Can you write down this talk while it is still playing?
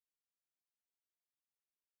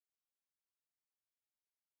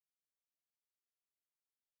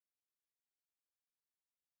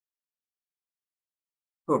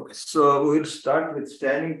Okay, so we'll start with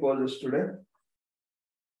standing poses today.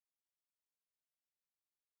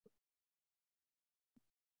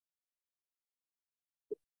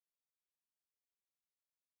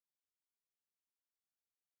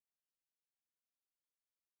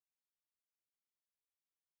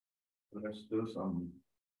 Let's do some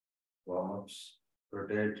warm-ups.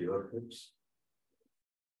 Rotate your hips.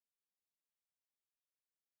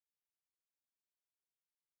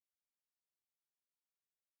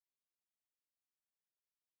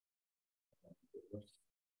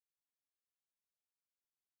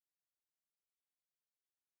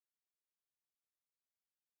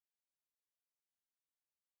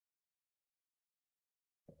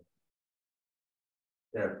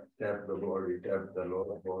 Tap the body, tap the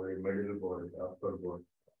lower body, middle body, upper body.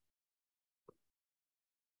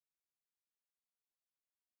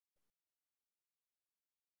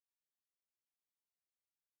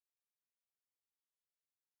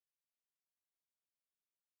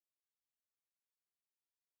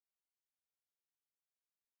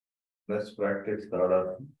 Let's practice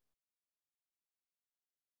Tadasana.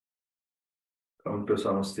 Come to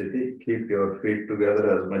Samastiti. Keep your feet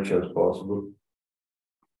together as much as possible.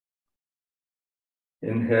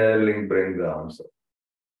 Inhaling, bring the arms up.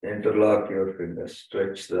 Interlock your fingers,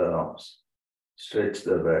 stretch the arms, stretch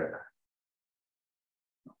the back.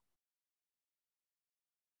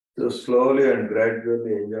 So slowly and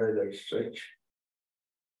gradually enjoy that stretch.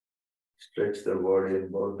 Stretch the body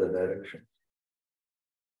in both the directions.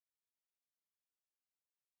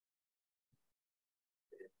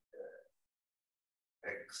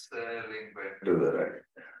 Exhaling back to the right.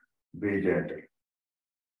 Be gentle.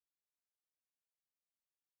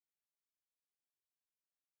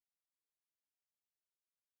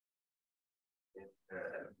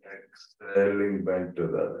 Exhaling back to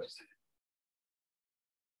the other side.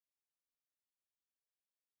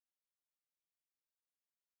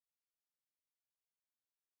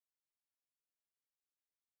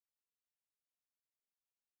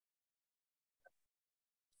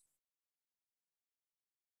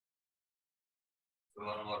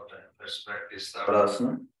 One more time. Let's practice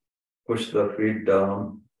Tadasana. Push the feet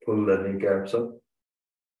down, pull the kneecaps up.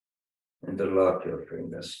 Interlock your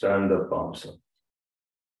fingers, stand the palms up.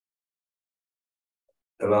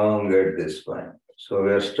 Elongate the spine. So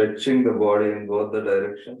we are stretching the body in both the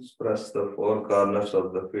directions. Press the four corners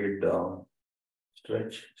of the feet down.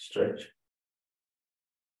 Stretch, stretch.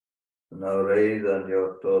 Now raise on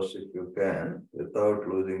your toes if you can, without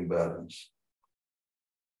losing balance.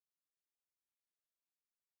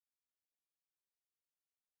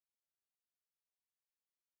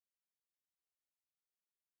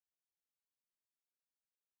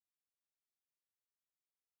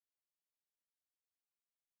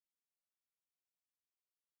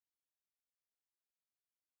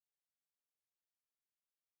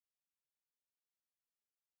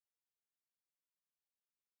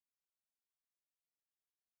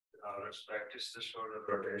 Now let's practice the shoulder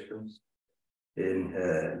rotations.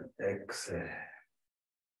 Inhale, exhale.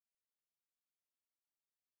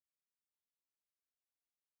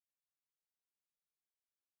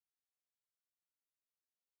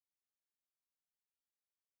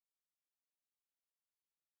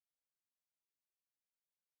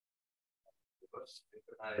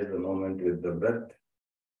 Synchronize the moment with the breath.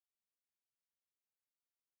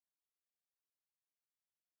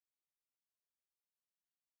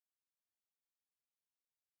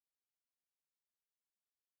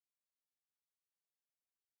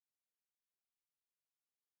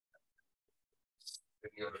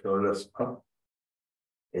 Bring your shoulders up,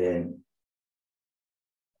 in,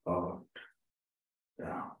 out,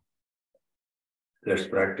 down. Let's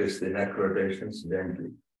practice the neck rotations gently.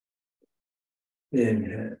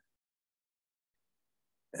 Inhale,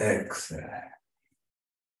 exhale.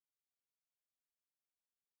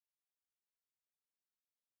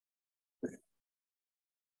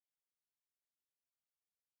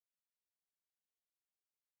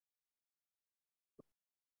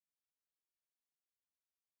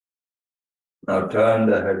 Now turn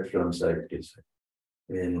the head from side to side.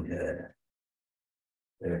 Inhale,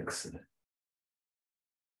 exhale.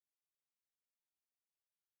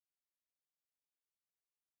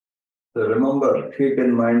 So remember, keep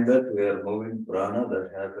in mind that we are moving prana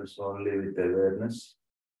that happens only with awareness.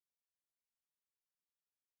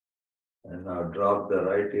 And now drop the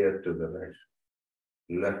right ear to the right,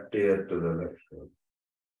 left ear to the left.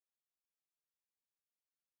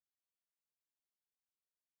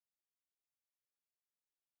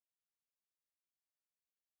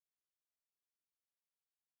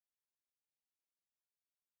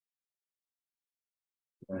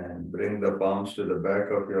 And bring the palms to the back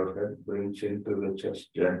of your head. Bring chin to the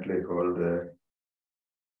chest. Gently hold there.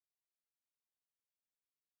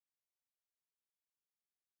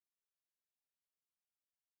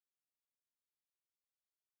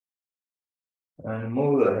 And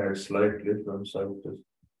move the head slightly from side to side.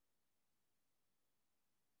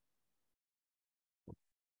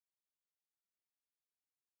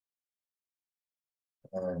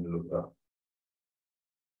 And look up.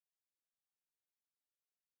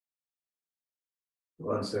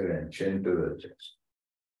 Once again, chin to the chest.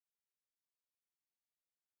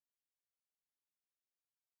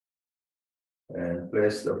 And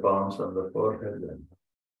place the palms on the forehead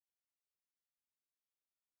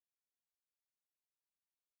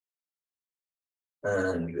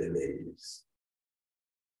and release.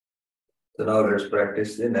 So now let's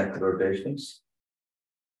practice the neck rotations.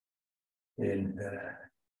 Inhale,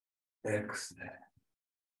 exhale.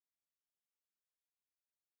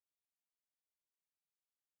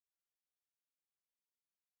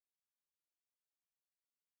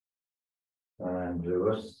 And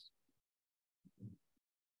reverse.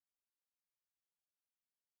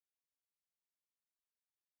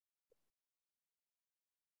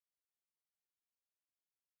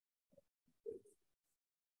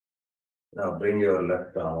 Now bring your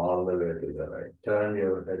left arm all the way to the right. Turn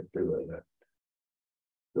your head to the left.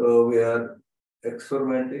 So we are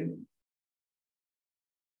experimenting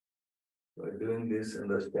by doing this in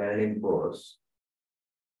the standing pose.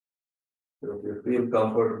 So if you feel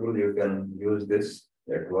comfortable, you can use this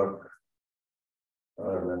at work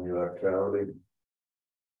or when you are traveling.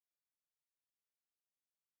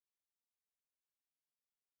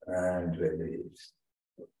 And release.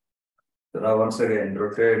 So now once again,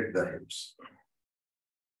 rotate the hips.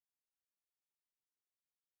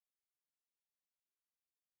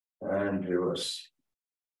 And reverse.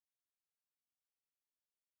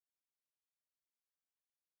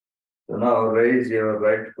 So now raise your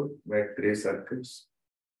right foot, make 3 circles.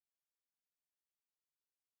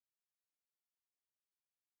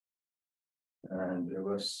 And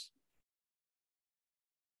reverse.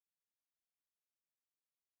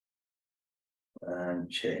 And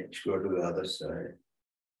change, go to the other side.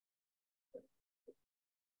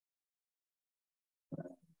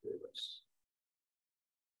 And reverse.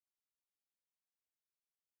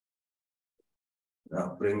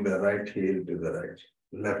 Now bring the right heel to the right,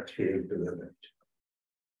 left heel to the left.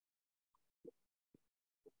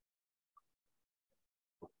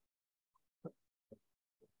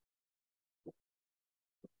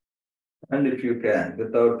 And if you can,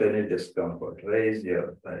 without any discomfort, raise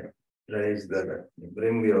your thigh, raise the left knee,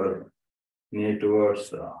 bring your knee towards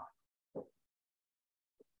the arm.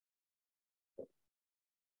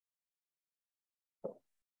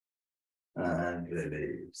 And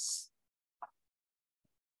release.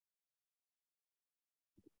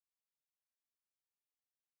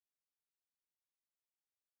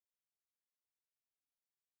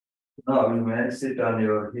 Now you may sit on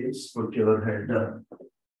your heels, put your head down,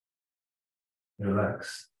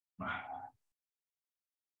 relax.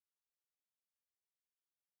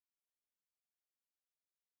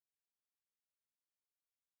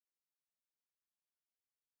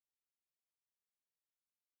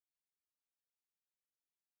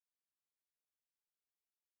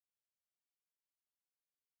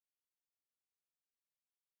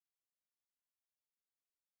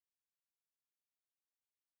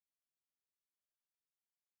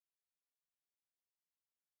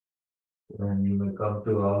 Then you will come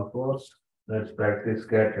to all fours. Let's practice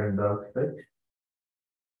cat and dog stretch.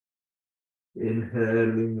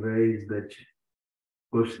 Inhaling, raise the chin.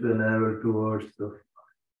 Push the navel towards the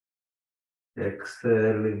front.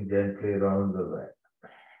 Exhaling, gently round the back.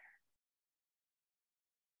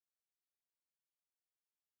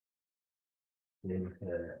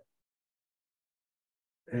 Inhale.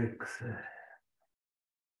 Exhale.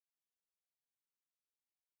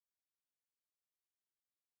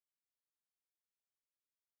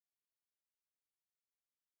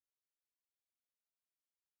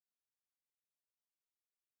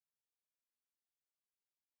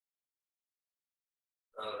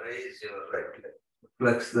 Now raise your right leg.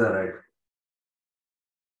 Flex the right.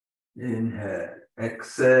 Inhale.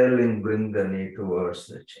 Exhaling, bring the knee towards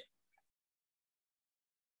the chin.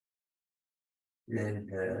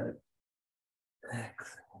 Inhale.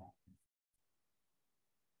 Exhale.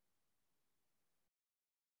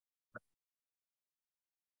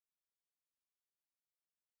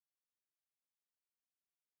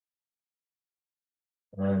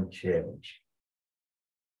 And change.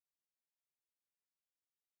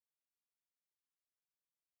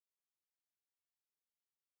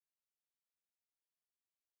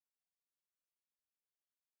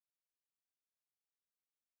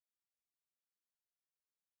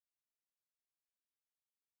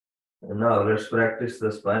 Now let's practice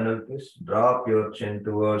the spinal twist. Drop your chin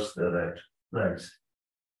towards the right. Nice.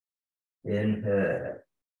 Inhale.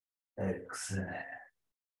 Exhale.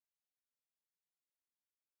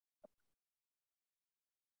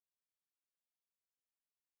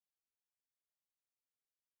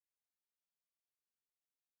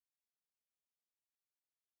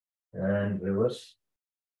 And reverse.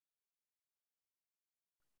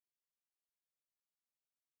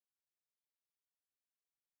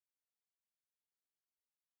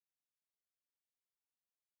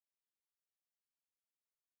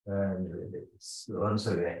 And release. Once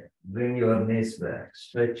again, bring your knees back,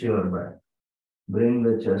 stretch your back. Bring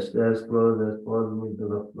the chest as close as possible to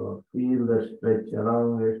the floor. Feel the stretch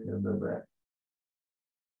along it in the back.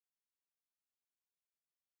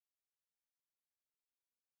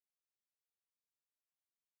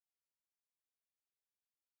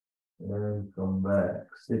 And come back.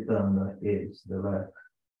 Sit on the heels, relax.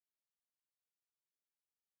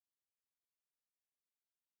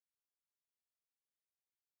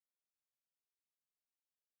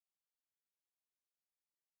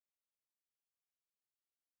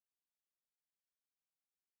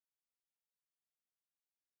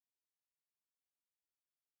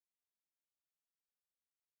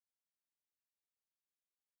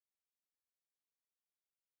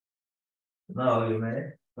 Now you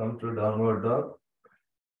may come to downward dog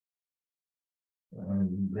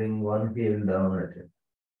and bring one heel down at it.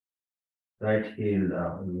 Right heel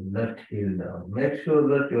down, left heel down. Make sure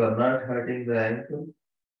that you are not hurting the ankle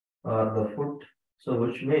or the foot. So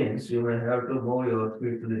which means you may have to move your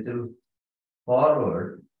feet a little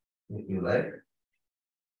forward if you like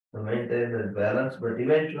to maintain that balance. But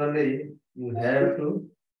eventually you have to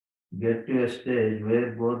get to a stage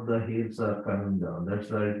where both the heels are coming down. That's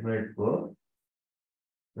the ultimate goal.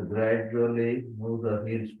 So gradually move the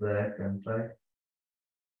heels back and try.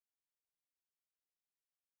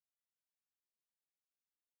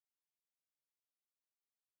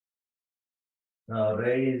 Now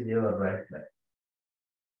raise your right leg.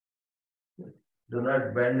 Do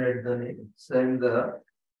not bend at the knee.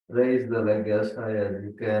 Raise the leg as high as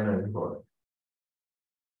you can and hold.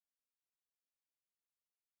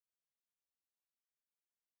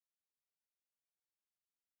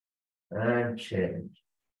 And change.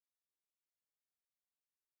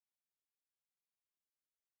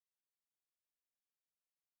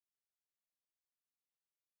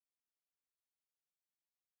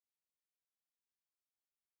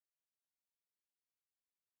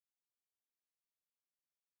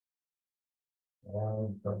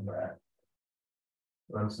 And come back.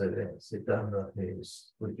 Once again, sit on the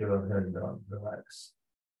heels. Put your head down. Relax.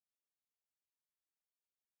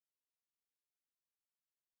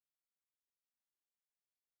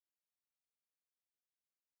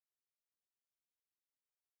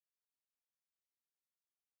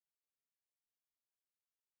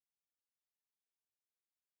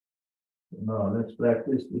 Now let's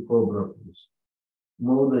practice the cobra pose.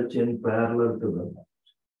 Move the chin parallel to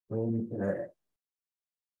the mat.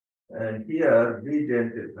 And here, be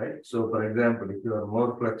gentle, right? So, for example, if you are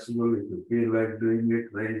more flexible, if you feel like doing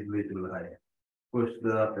it, raise little higher. Push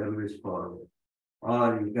the pelvis forward.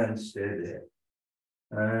 Or you can stay there.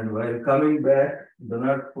 And while coming back, do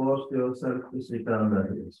not force yourself to sit on the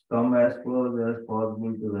heels. Come as close as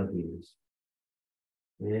possible to the heels.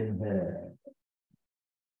 Inhale.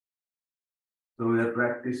 So we are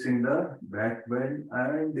practicing the back bend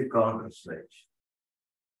and the counter stretch.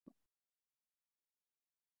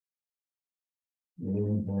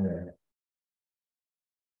 Inhale.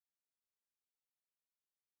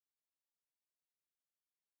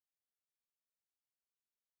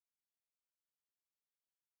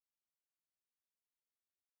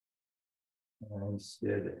 And stay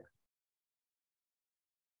there.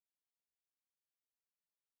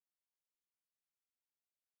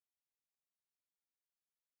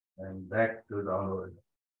 And back to downward.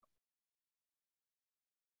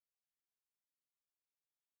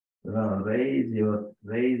 Now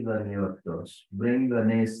raise on your toes. Bring the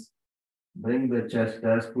knees, bring the chest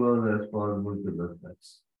as close as possible to the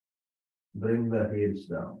flex. Bring the heels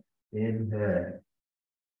down. Inhale.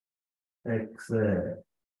 Exhale.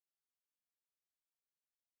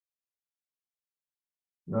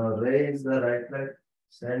 Now raise the right leg.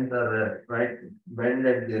 Send the right, bend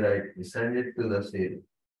at the right knee. Send it to the ceiling.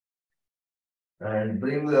 And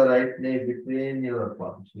bring the right knee between your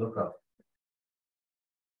palms. Look up.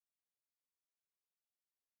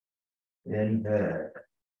 Inhale.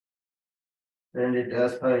 Send it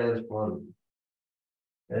as high as possible.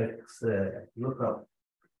 Exhale. Look up.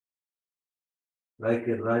 Like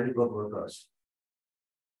a lollipop across.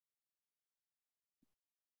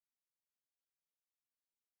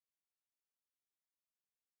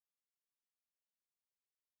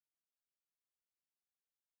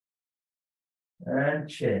 and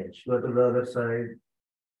change. Go to the other side.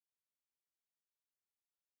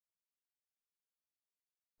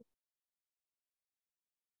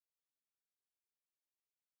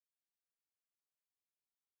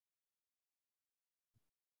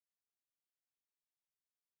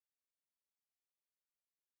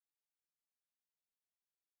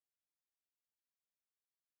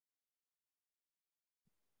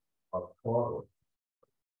 Or forward.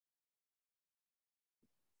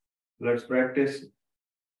 Let's practice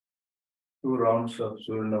 2 rounds of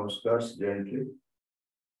Surya Namaskars gently.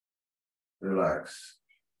 Relax.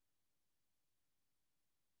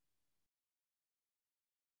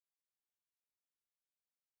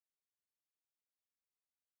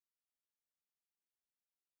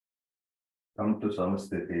 Come to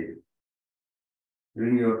Samastiti.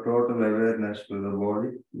 Bring your total awareness to the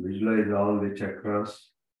body. Visualize all the chakras.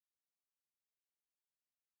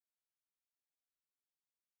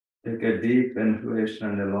 Take a deep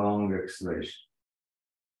inhalation and a long exhalation.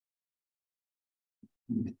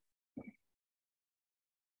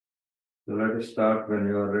 So let us start when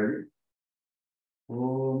you are ready.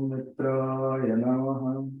 Om Mitraya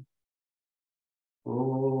Namaha.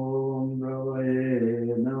 Om Ravaye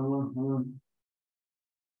Namaha.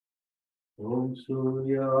 Om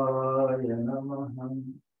Suryaya Namaha.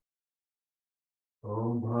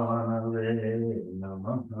 Om Bhanave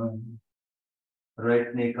Namaha.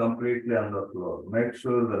 Right knee completely on the floor. Make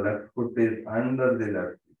sure the left foot is under the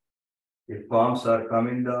left. If palms are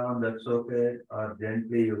coming down, that's okay. Or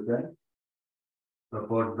gently you can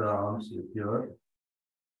support the arms with your,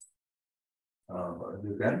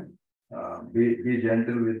 you can be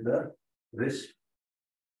gentle with the wrist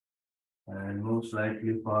and move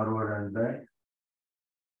slightly forward and back.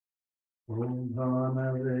 Om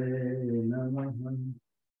Bhanave Namaha.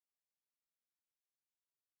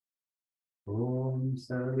 Om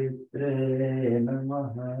Savitre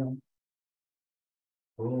Namaha.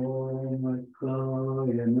 Om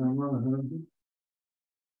Aklaya Namaha.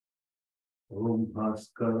 Om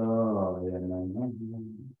Bhaskaraya Namaha.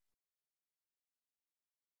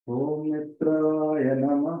 Om Mitraya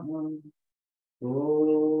Namaha.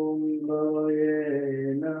 Om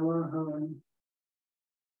Vaye Namaha.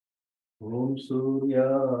 Om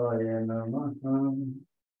Suryaya Namaha.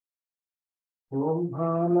 Om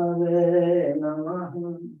Bhanave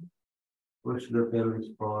Namaha. Push the pelvis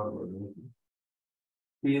forward.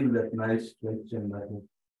 Feel that nice flexion that is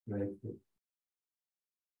right there.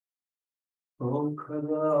 Om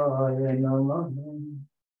Khagaya Namaha.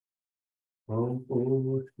 Om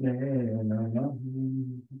Pushne Namaha.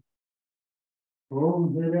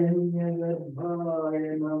 Om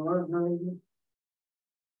Hiranyagarbhaya Namaha.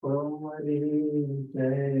 Om Aditya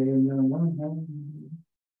Namaha.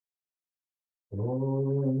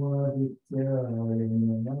 Om Aditya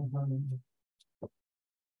Namaha.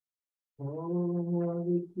 Om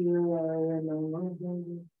Aditya Namaha.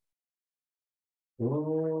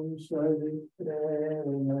 Om Savitre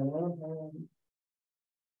Namaha.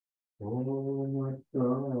 Om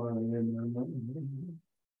Aklaya Namaha.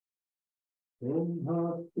 Om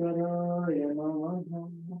Bhaskaraya Namaha.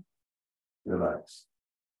 Relax.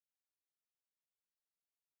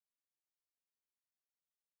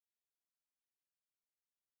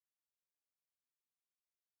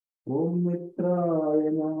 Om Mitraya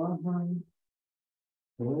Namaha.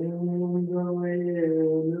 Om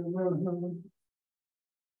Gavaya Namaha.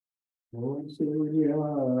 Om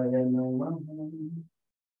Suryaya Namaha.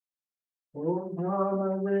 Om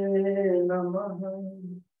Bhanave Namaha.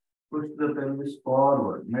 Push the pelvis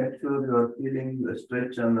forward. Make sure you are feeling the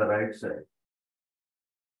stretch on the right side.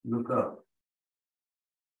 Look up.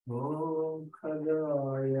 Om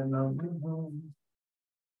Khagaya Namaha.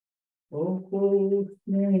 Om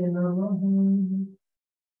Pushne Namaha.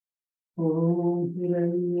 Om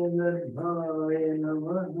Hiranyagarbhaya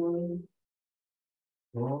Namaha.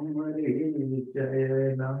 Om Aditya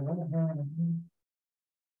Namaha.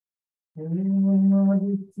 Om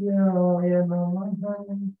Aditya Namaha.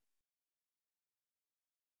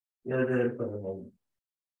 You're there for a moment.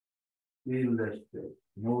 Feel the stretch.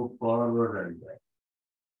 Move forward and back.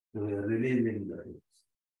 So we are releasing the hips.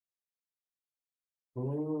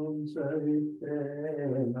 Om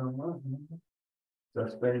Savitre Namaha.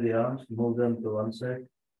 Suspend the arms, move them to one side,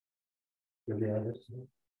 to the other side.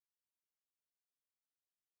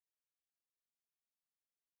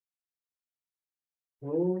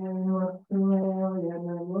 Om Aklaya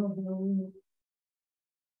Namaha.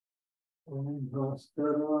 Om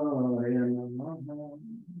Bhaskaraya Namaha.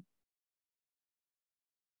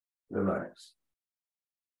 Relax.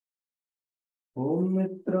 Om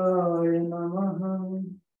Mitraya Namaha.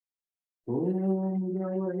 Om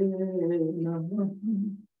Yavaye Namaha.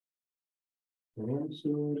 Om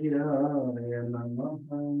Suryaya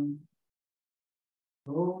Namaha.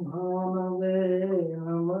 Om Bhanave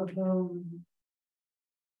Namaha.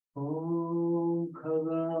 Om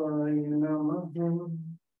Khagaya Namaha.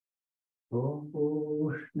 Om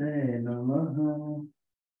Pushne Namaha.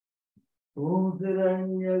 Om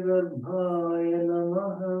Hiranyagarbhaya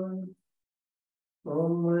Namaha.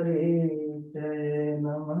 Om Maritaye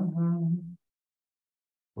Namaha.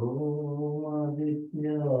 Om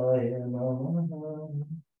Adityaya Namaha.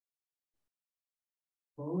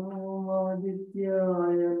 Om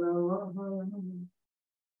Adityaya Namaha.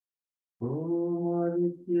 Om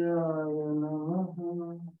Adityaya Namaha.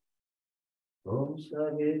 Om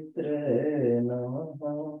Savitre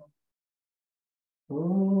Namaha.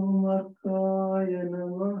 Om Akaya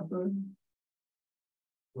Namaha.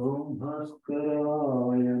 Om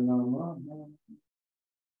Bhaskaraya Namaha.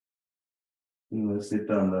 You will sit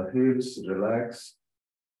on the heels, relax.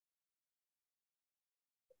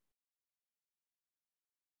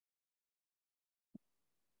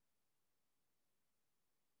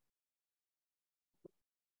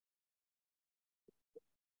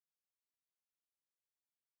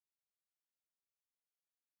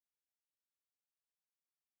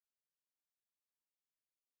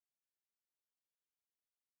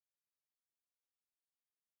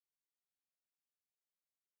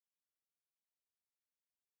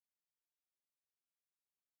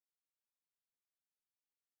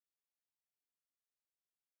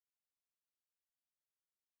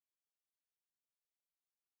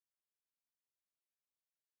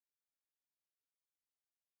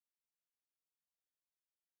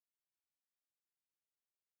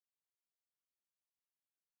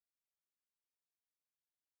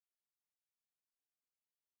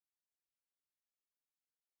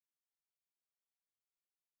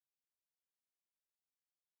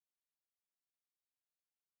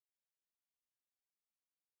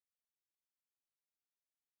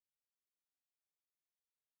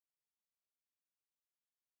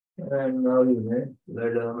 And now you may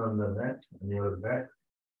lay down on the mat on your back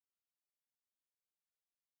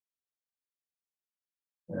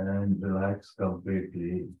and relax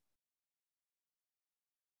completely.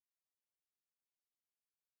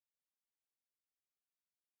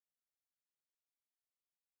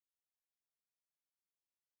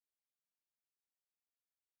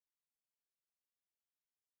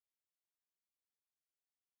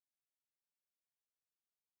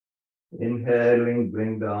 Inhaling,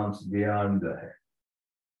 bring the arms beyond the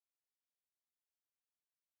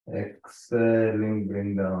head. Exhaling,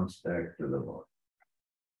 bring the arms back to the body.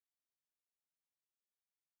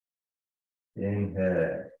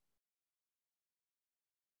 Inhale.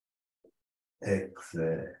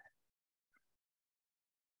 Exhale.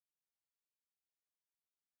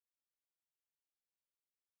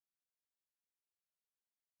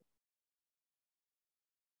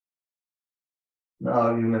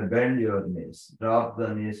 Now you may bend your knees. Drop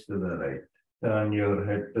the knees to the right. Turn your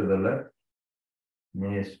head to the left.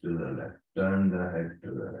 Knees to the left. Turn the head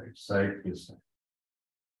to the right. Side to side.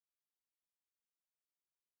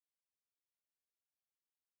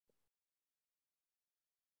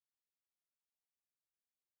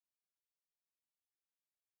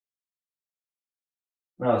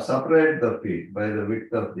 Now separate the feet by the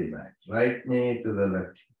width of the mat. Right knee to the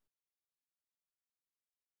left.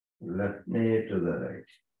 Left knee to the right.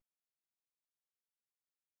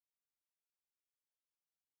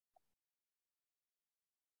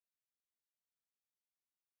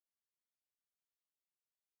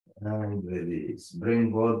 And release.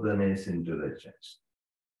 Bring both the knees into the chest.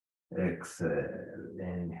 Exhale.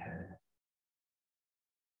 Inhale.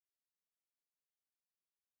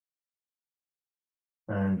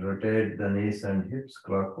 And rotate the knees and hips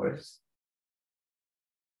clockwise.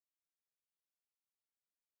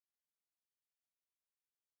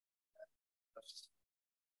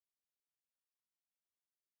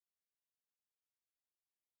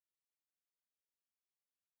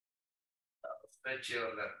 Stretch your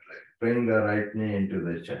left leg. Bring the right knee into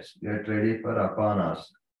the chest. Get ready for Apanasana.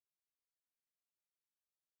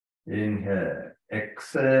 Inhale.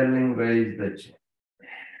 Exhaling, raise the chin.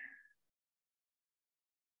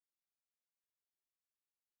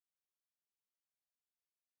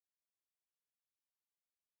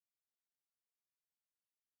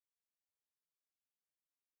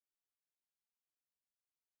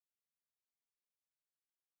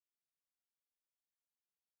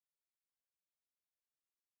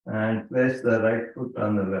 And place the right foot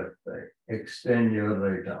on the left side. Extend your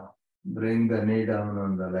right arm. Bring the knee down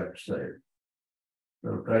on the left side.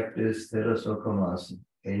 So practice Sthira Sukhamasana.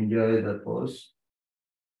 enjoy the pose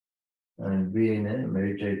and be in a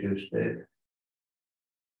meditative state.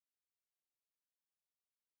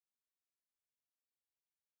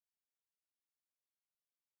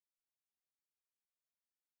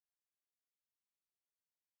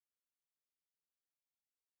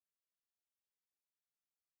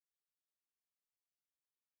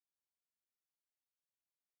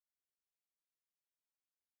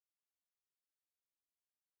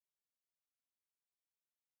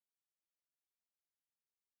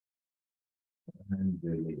 And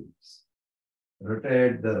release.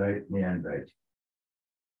 Rotate the right knee and right.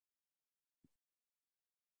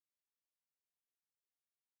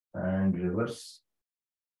 And reverse.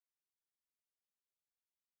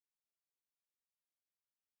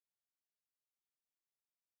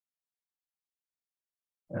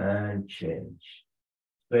 And change.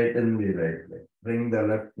 Straighten the right leg. Bring the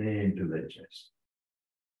left knee into the chest.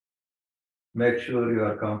 Make sure you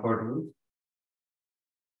are comfortable.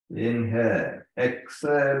 Inhale.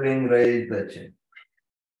 Exhaling, raise the chin.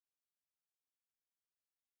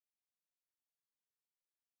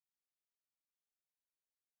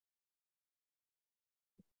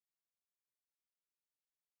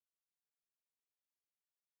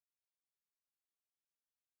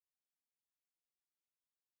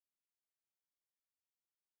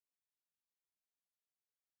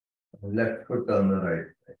 Left foot on the right.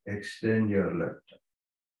 Extend your left.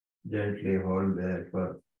 Gently hold there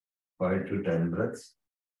for 5 to 10 breaths.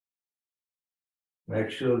 Make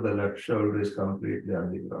sure the left shoulder is completely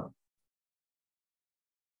on the ground.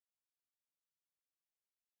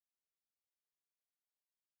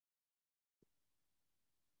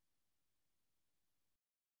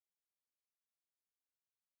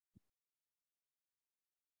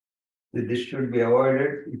 This should be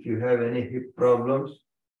avoided if you have any hip problems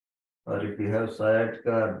or if you have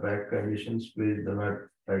sciatica or back conditions, please do not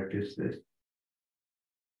practice this.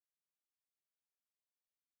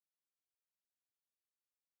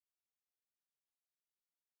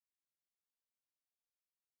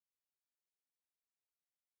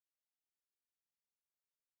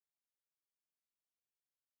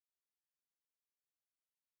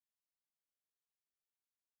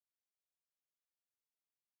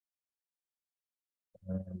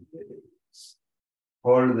 And release.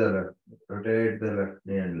 Hold the left, rotate the left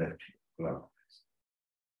knee and left hip clockwise.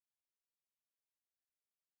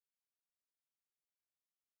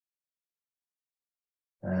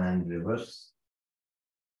 And reverse.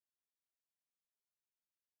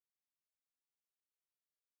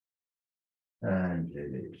 And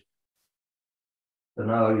release. So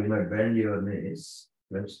now you may bend your knees.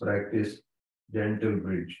 Let's practice gentle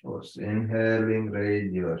bridge pose. Inhaling,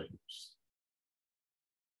 raise your hips.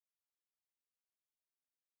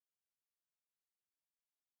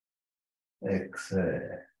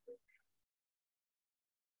 Exhale.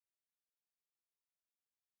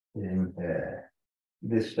 Inhale.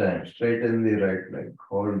 This time, straighten the right leg.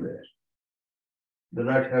 Hold there. Do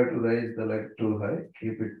not have to raise the leg too high.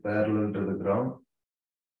 Keep it parallel to the ground.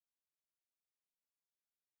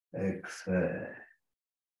 Exhale.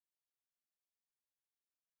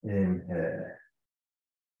 Inhale.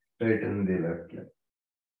 Straighten the left leg.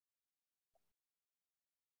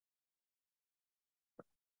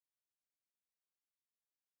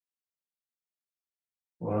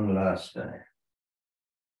 One last time.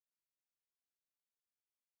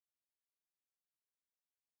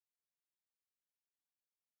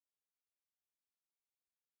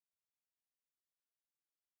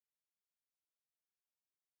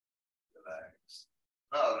 Relax.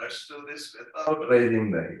 Now let's do this without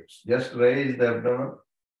raising the hips. Just raise the abdomen.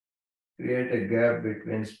 Create a gap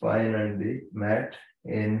between spine and the mat.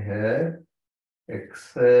 Inhale.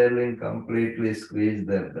 Exhaling, completely squeeze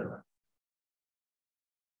the abdomen.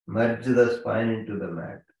 Merge the spine into the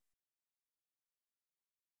mat.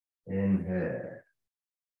 Inhale.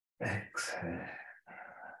 Exhale.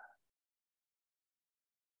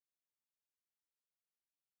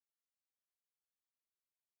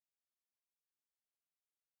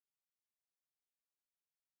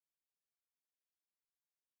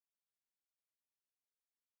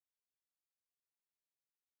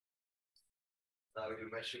 Now you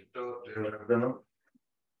may shift over to your abdomen.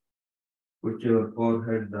 Put your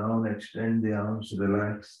forehead down, extend the arms,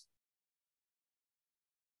 relax.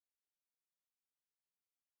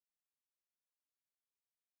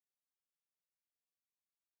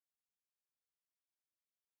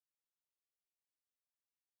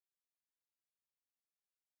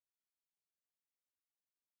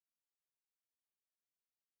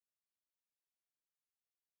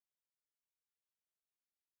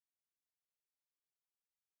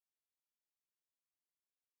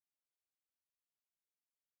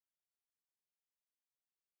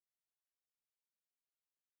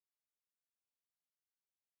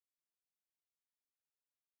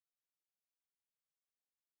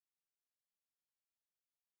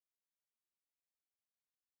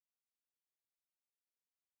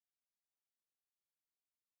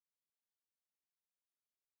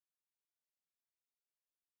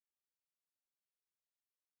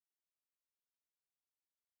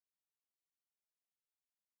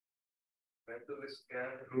 Mentally scan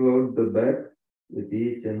throughout the back with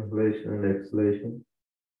each inhalation and exhalation.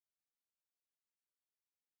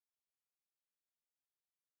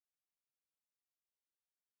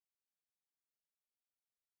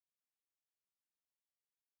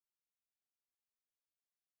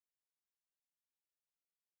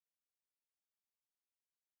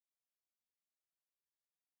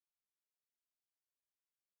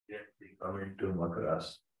 Gently come into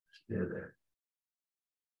Makaras. Stay there.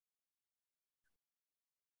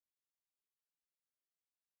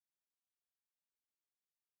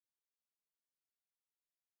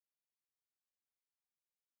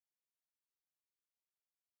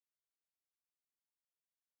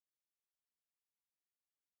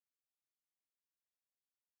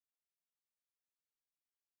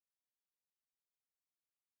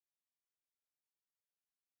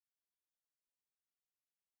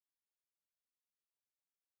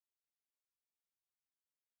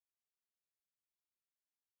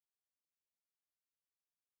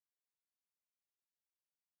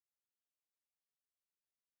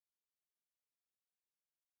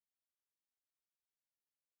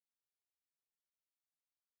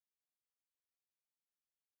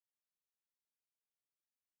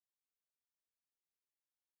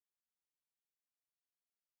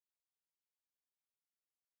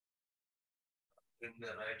 Bring the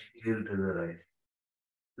right heel to the right,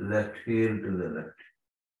 left heel to the left.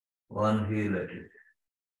 One heel at it.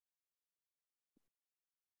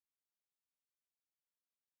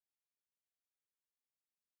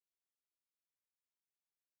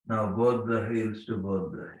 Now both the heels to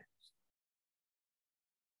both the hips.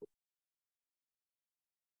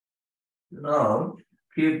 Now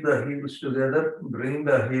keep the heels together, bring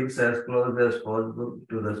the heels as close as possible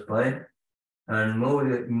to the spine and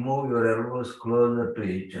move your elbows closer to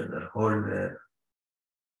each other. Hold there.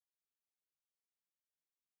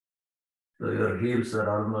 So your heels are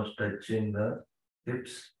almost touching the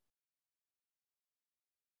hips.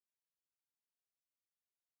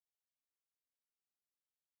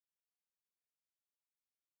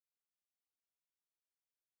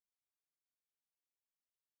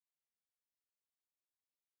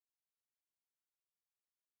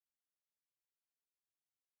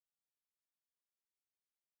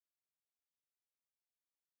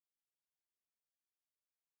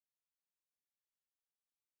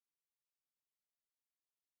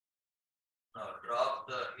 Now drop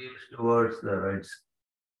the heels towards the right side.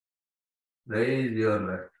 Raise your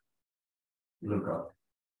left. Look up.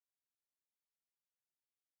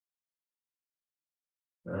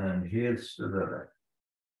 And heels to the right.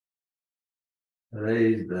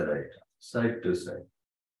 Raise the right. Side to side.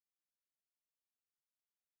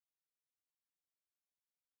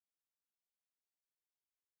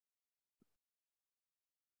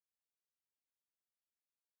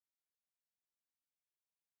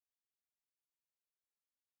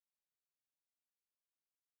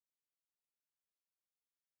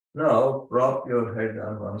 Now prop your head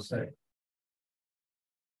on one side.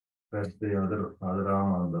 Press the other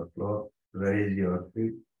arm on the floor. Raise your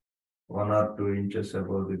feet 1 or 2 inches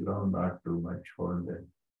above the ground, not too much. Hold them.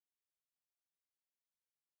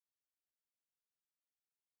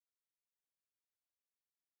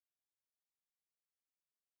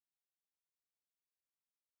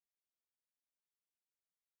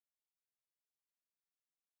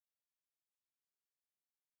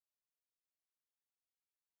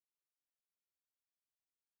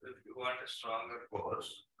 If you want a stronger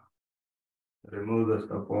pose, remove the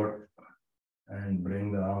support and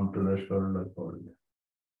bring the arm to the shoulder. Hold them.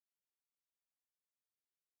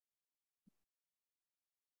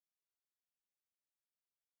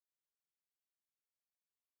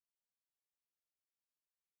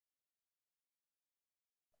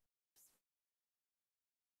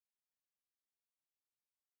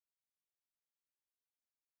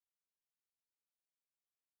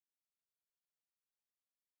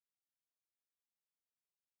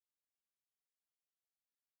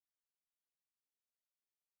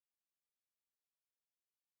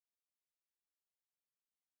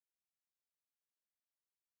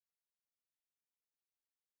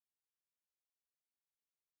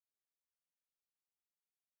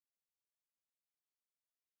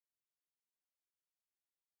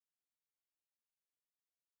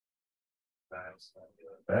 Hands on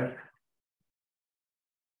your back.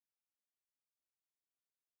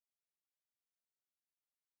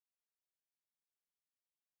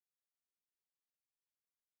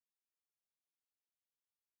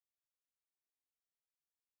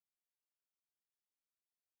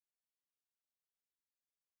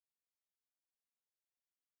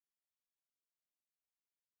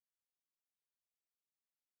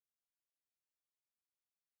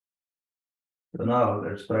 So now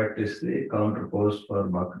let's practice the counter pose for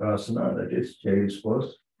Makrasana, that is child's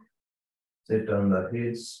pose. Sit on the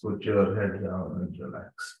heels, put your head down and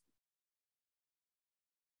relax.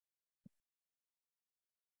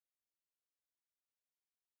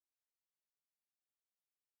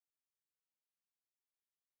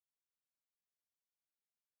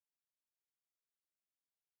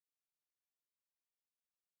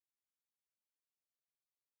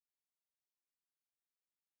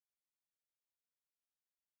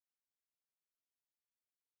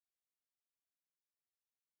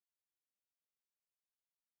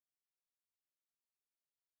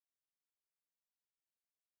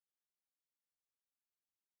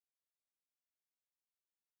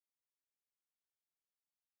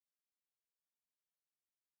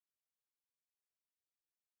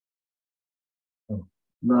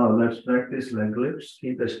 Now let's practice leg lifts.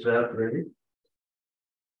 Keep the strap ready.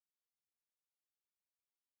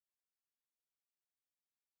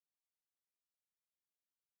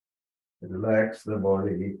 Relax the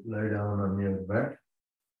body, lie down on your back.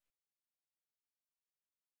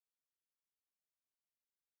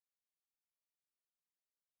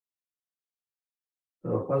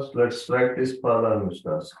 So first let's practice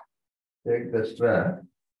Padangusthasana. Take the strap.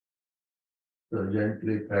 So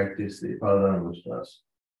gently practice the Padangusthasana.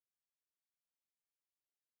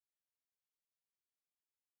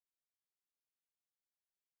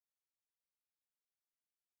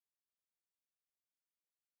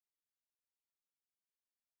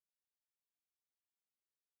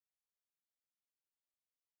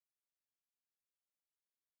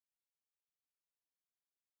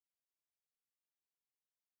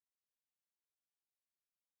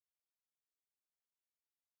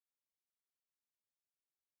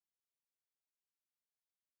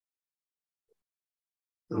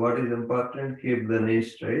 So what is important? Keep the knee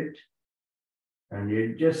straight and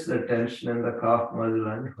adjust the tension in the calf muscle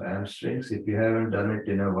and hamstrings. If you haven't done it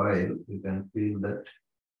in a while, you can feel that.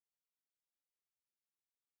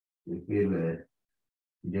 You feel a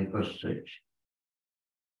deeper stretch.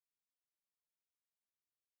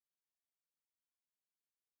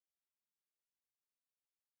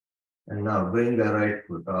 And now bring the right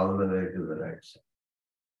foot all the way to the right side.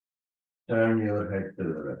 Turn your head to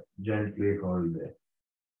the right. Gently hold there.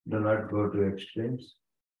 Do not go to extremes.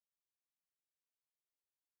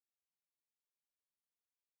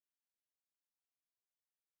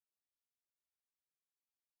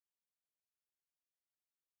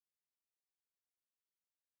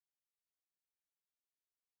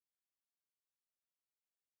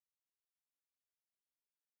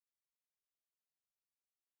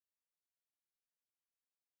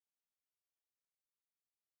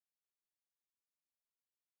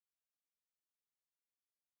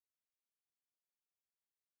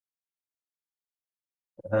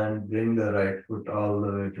 And bring the right foot all the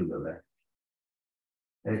way to the left.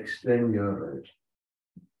 Extend your right.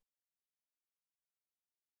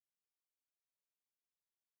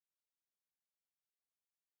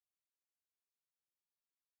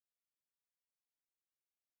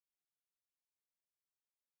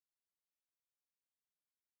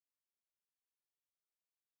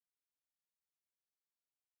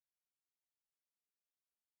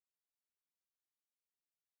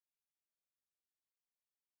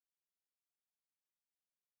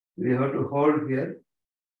 We have to hold here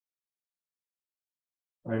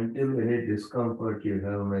until any discomfort you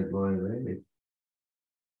have may go away.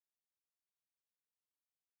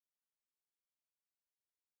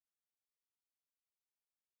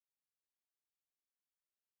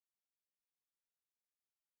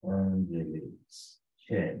 And release.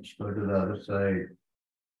 Change. Go to the other side.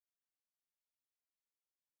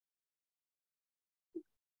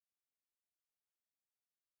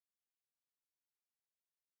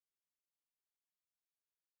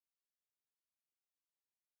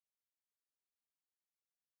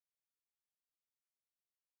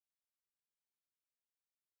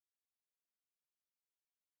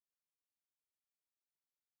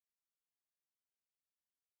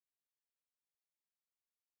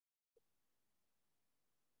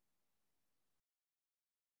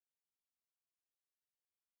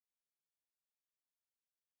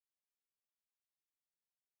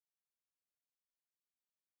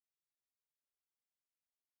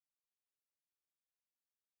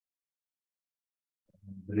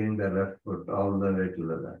 Bring the left foot all the way to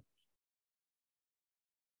the left.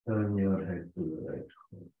 Turn your head to the right.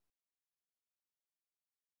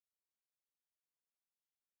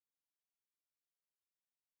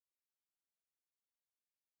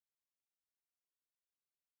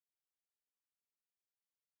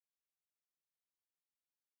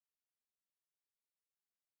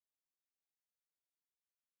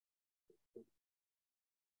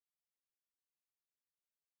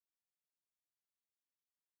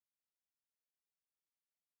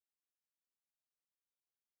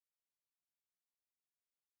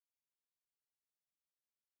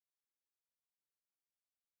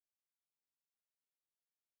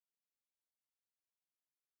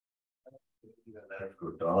 Bring the left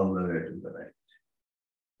foot all the way to the right.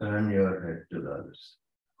 Turn your head to the other side.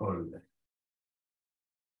 Hold it.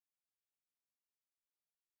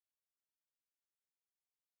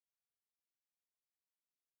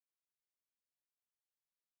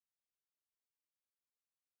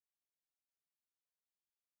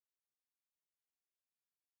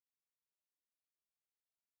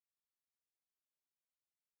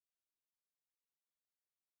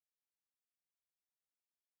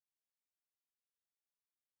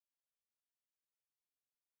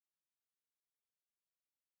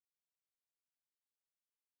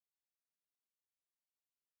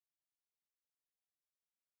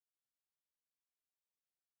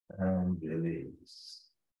 And release.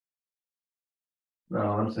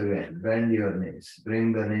 Now, once again, bend your knees.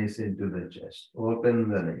 Bring the knees into the chest. Open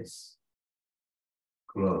the knees.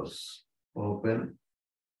 Close. Open.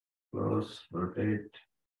 Close. Rotate.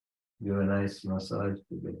 Give a nice massage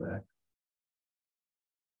to the back.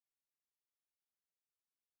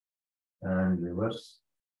 And reverse.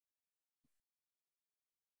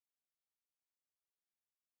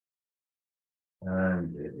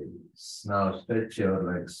 And release. Now, stretch your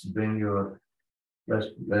legs. Bring your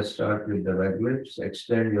Let's start with the leg lifts.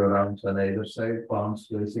 Extend your arms on either side, palms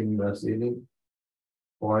facing the ceiling.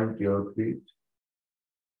 Point your feet.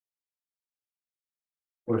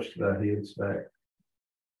 Push the heels back.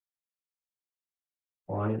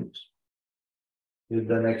 Point. With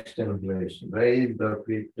the next inflation, raise the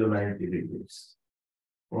feet to 90 degrees.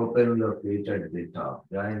 Open the feet at the top.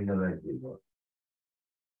 Join the leg below.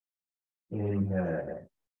 Inhale.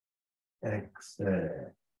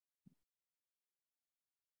 Exhale.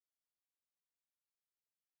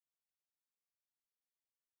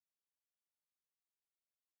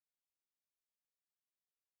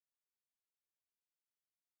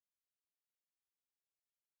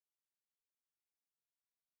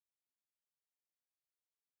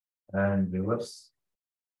 And reverse.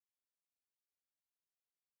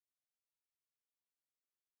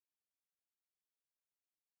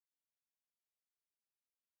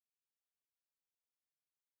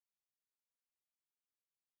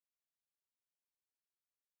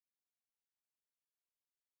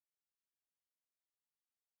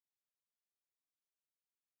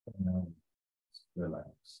 And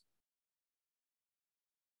relax.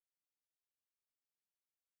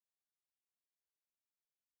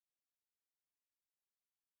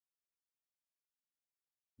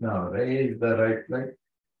 Now raise the right leg.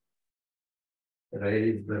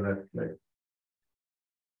 Raise the left leg.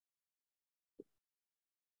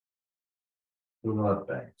 Two more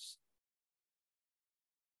times.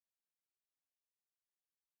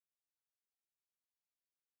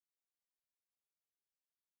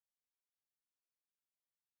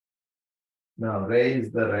 Now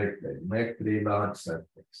raise the right leg. Make three large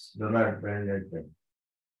circles. Do not bend it down.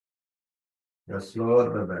 Just lower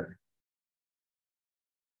the belly.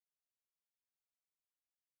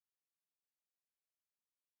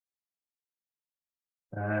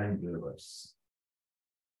 And reverse.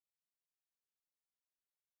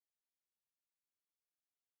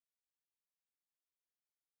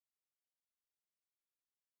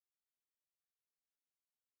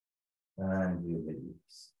 And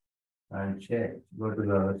release. And change. Go to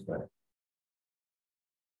the other side.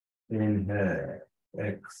 Inhale.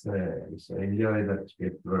 Exhale. So enjoy that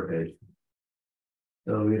hip rotation.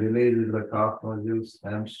 So we release the calf muscles,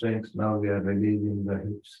 hamstrings. Now we are releasing the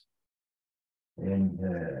hips.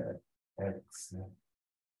 Inhale. Exhale.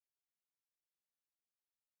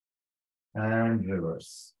 And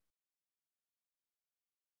reverse.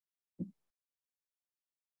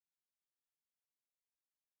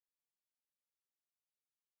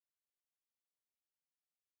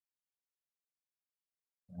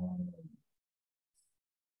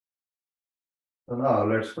 So now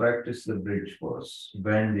let's practice the bridge pose.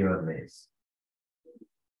 Bend your knees.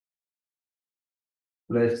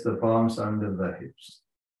 Place the palms under the hips.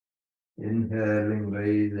 Inhaling,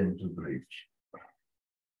 raise into bridge.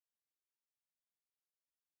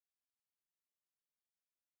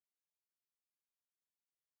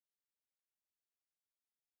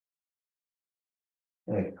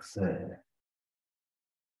 Exhale.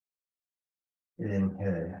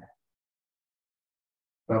 Inhale.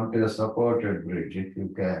 Come to a supported bridge if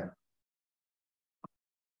you can.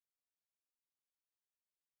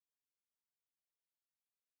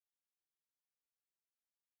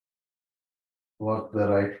 Walk the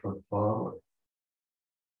right foot forward.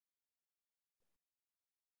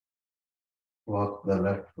 Walk the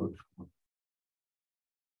left foot forward.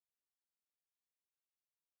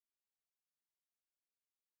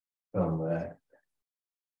 Come back.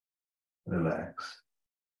 Relax.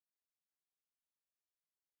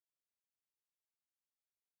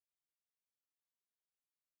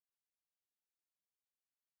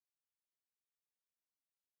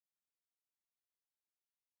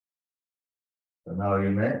 So now you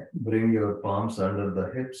may bring your palms under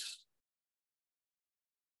the hips.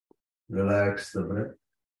 Relax the breath.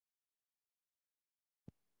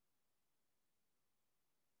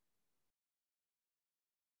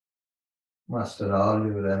 Master all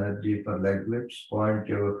your energy for leg lifts. Point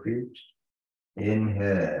your feet.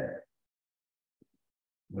 Inhale.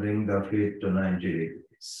 Bring the feet to 90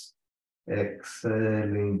 degrees.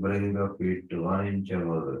 Exhaling, bring the feet to 1 inch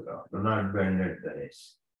above the ground. Do not bend at the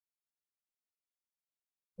knees.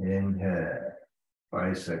 Inhale,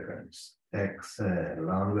 5 seconds. Exhale,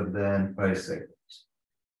 longer than 5 seconds.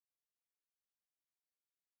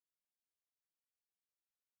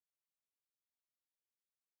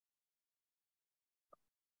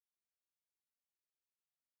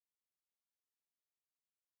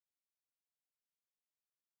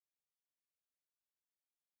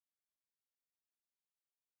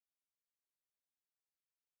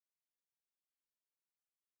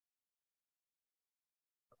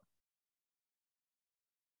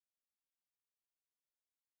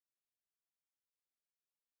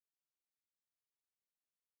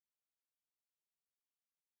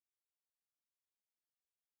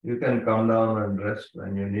 You can come down and rest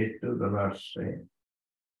when you need to, do not strain.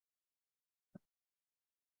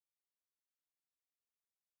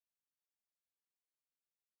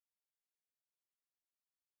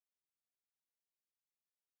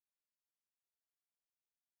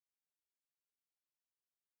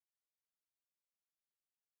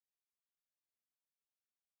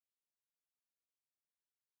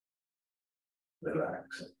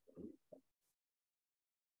 Relax.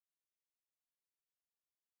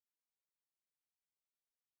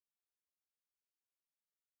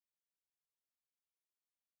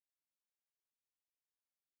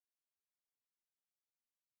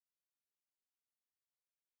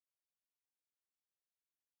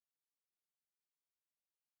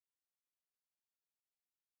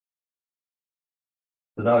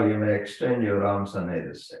 So now you may extend your arms on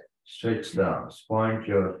either side. Stretch the arms, point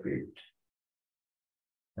your feet,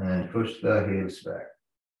 and push the heels back.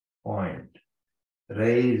 Point.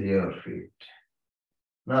 Raise your feet.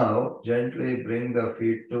 Now, gently bring the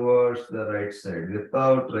feet towards the right side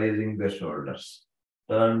without raising the shoulders.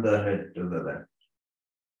 Turn the head to the left.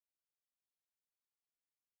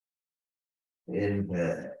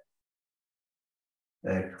 Inhale.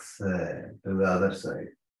 Exhale to the other side.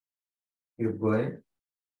 Keep going.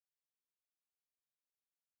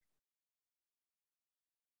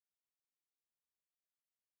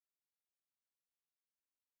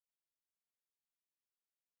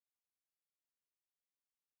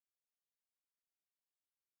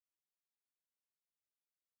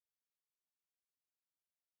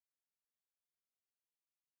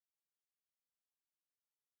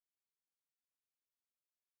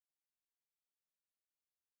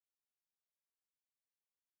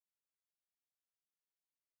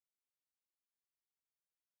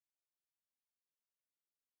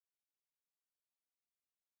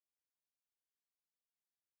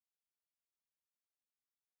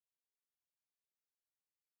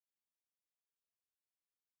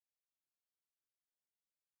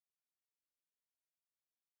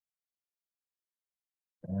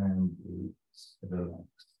 And relax.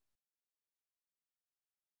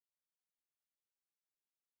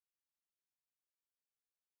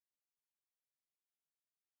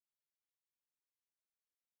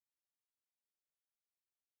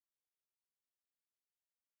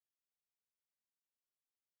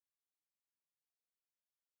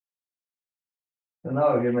 So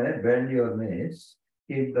now you may bend your knees.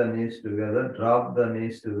 Keep the knees together. Drop the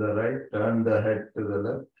knees to the right. Turn the head to the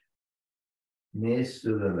left. Knees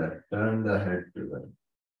to the left. Turn the head to the right.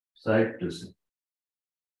 Side to side.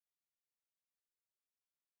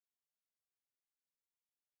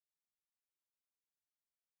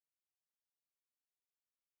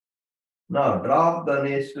 Now drop the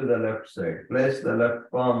knees to the left side. Place the left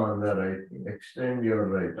palm on the right knee. Extend your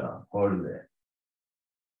right arm. Hold there.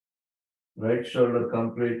 Right shoulder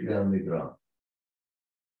completely on the ground.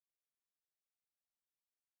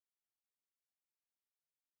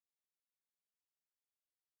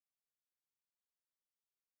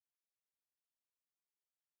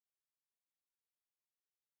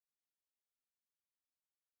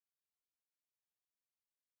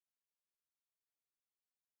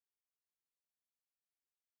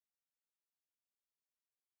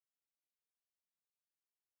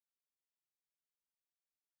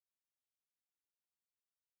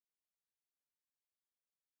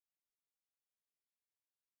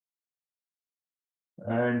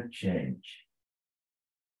 And change.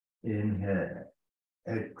 Inhale.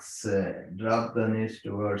 Exhale. Drop the knees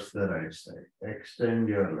towards the right side. Extend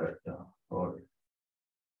your left arm. Hold it.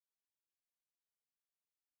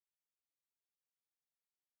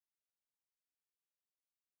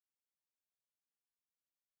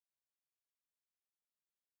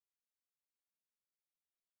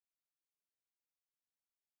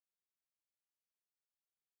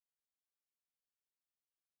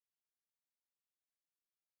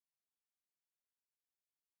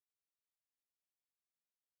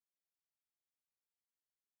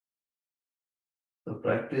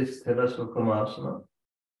 practice Therasukhamasana.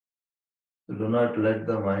 So do not let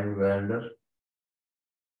the mind wander.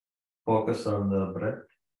 Focus on the breath.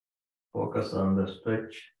 Focus on the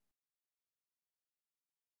stretch.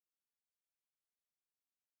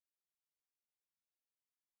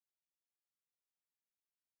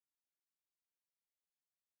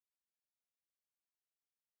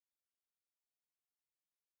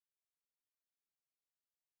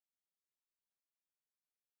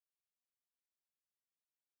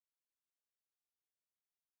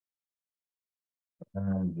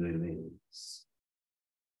 And release.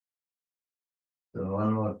 So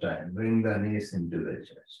one more time, bring the knees into the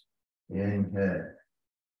chest. Inhale,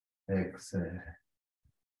 exhale.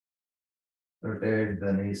 Rotate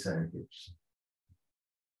the knees and hips.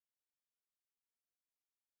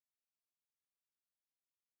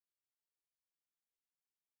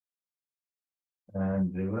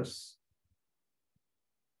 And reverse.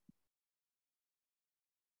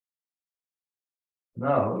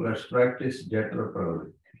 Now let's practice Jatra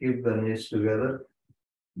Pravritti. Keep the knees together.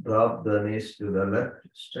 Drop the knees to the left.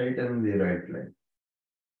 Straighten the right leg.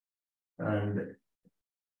 And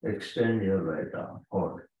extend your right arm.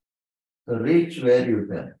 Hold. So reach where you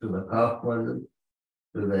can, to the calf muscle,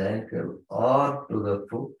 to the ankle, or to the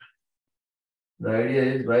foot. The idea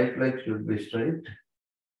is right leg should be straight.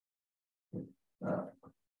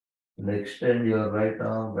 And extend your right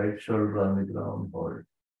arm, right shoulder on the ground. Hold.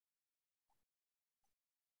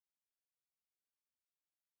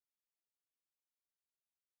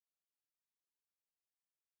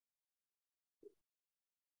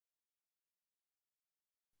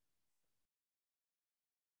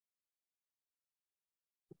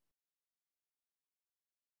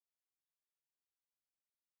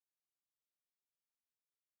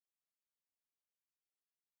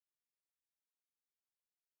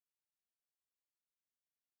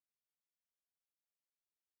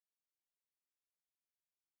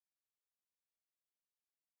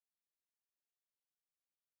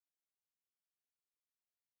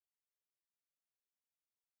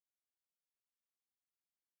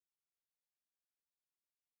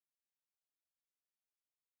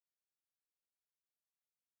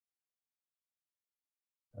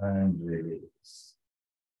 And release.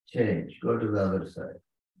 Change. Go to the other side.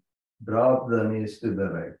 Drop the knees to the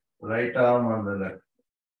right. Right arm on the left.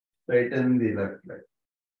 Straighten the left leg.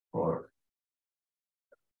 Forward.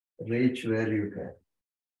 Reach where you can.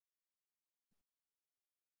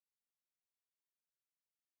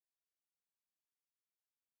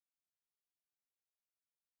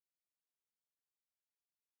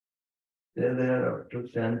 Stay there up to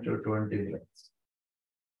 10 to 20 breaths.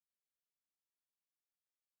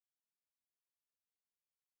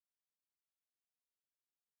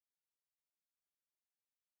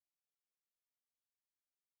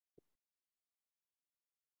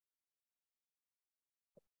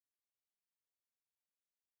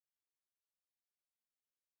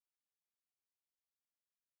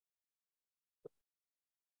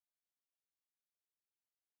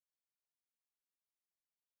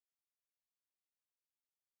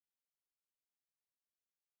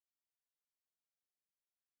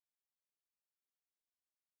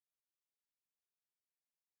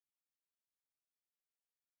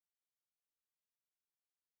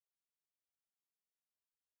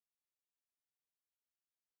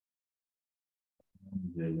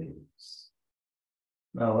 And release.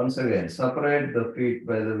 Now, once again, separate the feet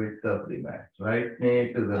by the width of the mat. Right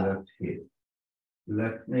knee to the left heel.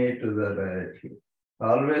 Left knee to the right heel.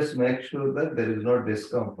 Always make sure that there is no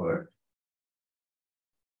discomfort.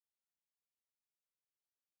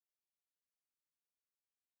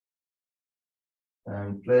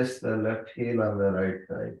 And place the left heel on the right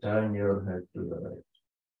side. Turn your head to the right.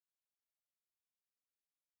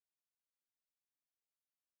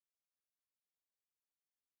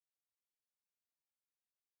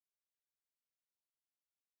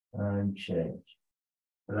 And change.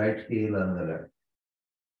 Right heel on the left.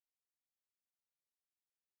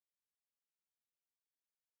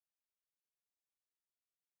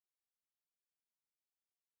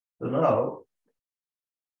 So now,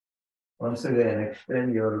 once again,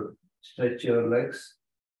 stretch your legs.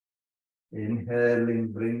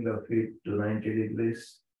 Inhaling, bring the feet to 90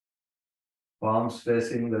 degrees. Palms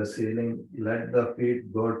facing the ceiling. Let the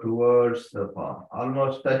feet go towards the palm,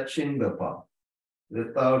 almost touching the palm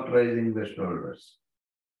without raising the shoulders.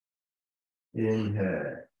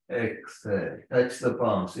 Inhale, exhale, touch the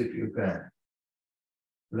palms if you can.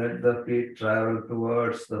 Let the feet travel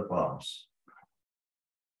towards the palms.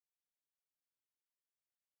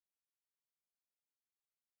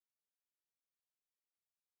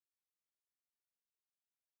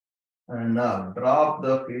 And now drop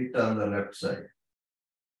the feet on the left side.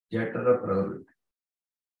 Jatara Pravritti.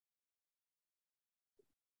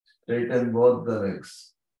 Straighten both the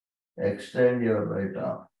legs. Extend your right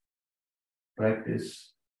arm.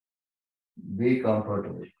 Practice. Be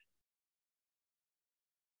comfortable.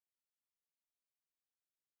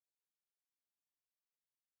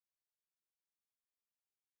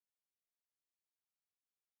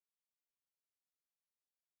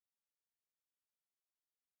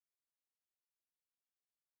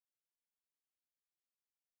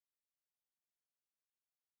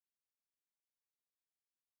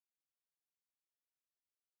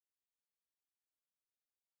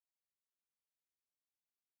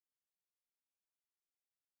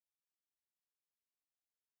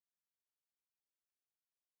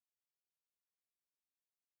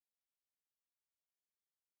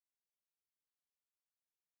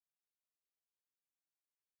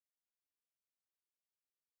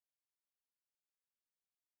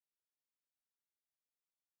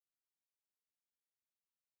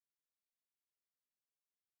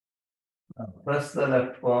 Press the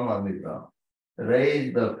left palm on the ground.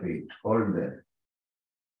 Raise the feet. Hold there.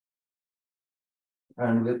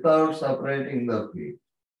 And without separating the feet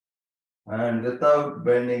and without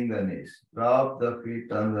bending the knees, drop the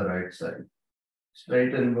feet on the right side.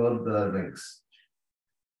 Straighten both the legs.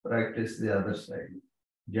 Practice the other side.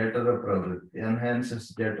 Jatara Pravritti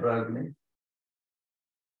enhances Jatara Agni.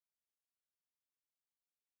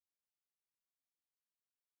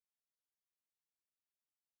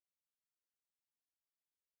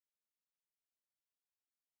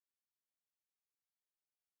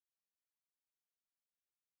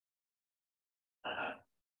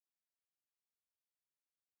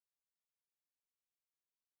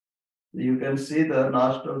 You can see the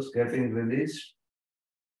nostrils getting released.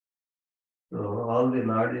 So all the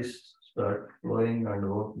nadis start flowing and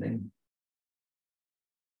opening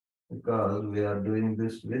because we are doing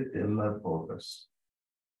this with inner focus.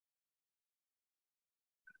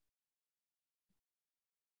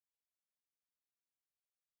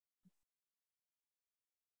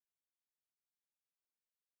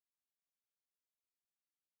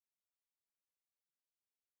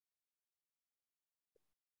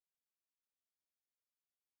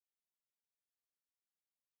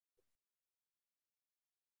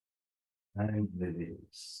 And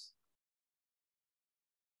release.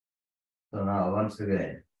 So now once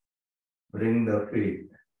again, bring the feet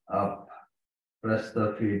up, press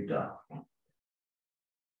the feet down.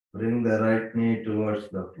 Bring the right knee towards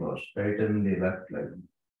the floor, straighten the left leg.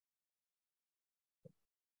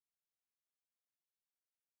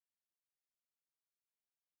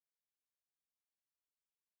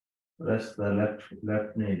 Press the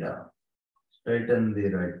left knee down, straighten the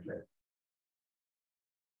right leg.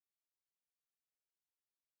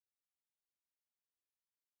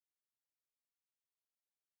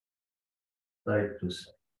 Side to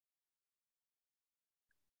side.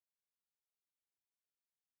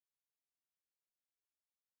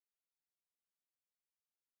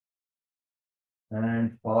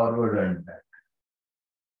 And forward and back.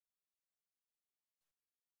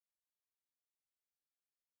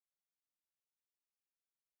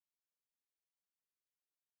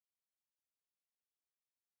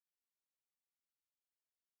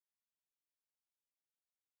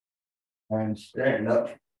 And stand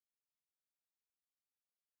up.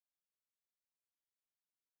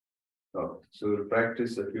 Okay. So we'll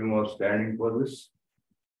practice a few more standing poses.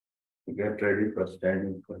 Get ready for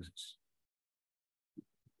standing poses.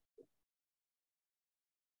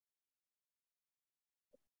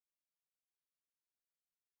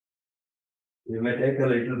 You may take a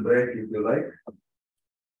little break if you like.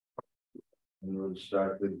 And we'll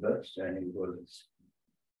start with the standing poses.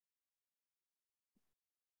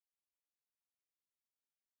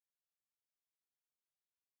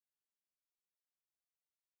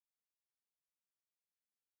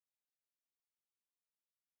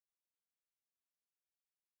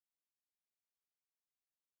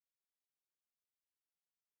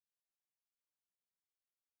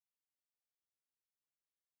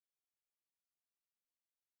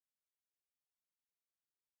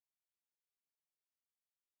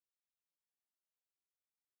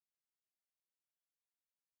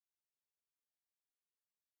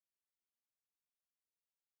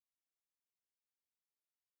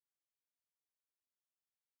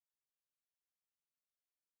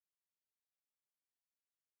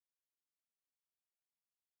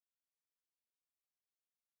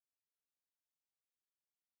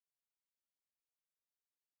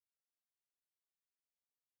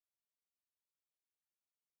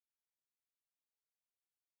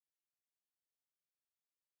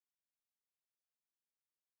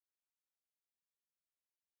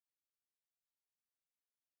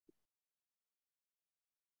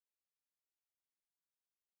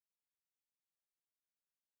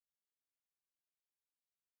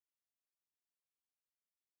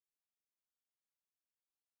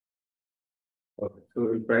 Okay, so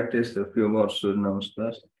we'll practice a few more Surya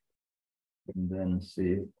Namaskars and then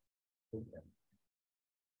see.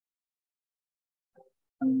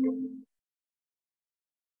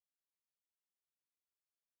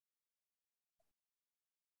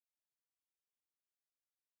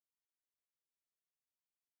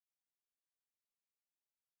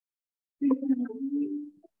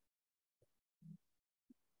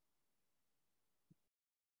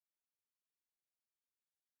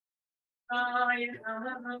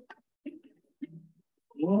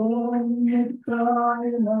 Om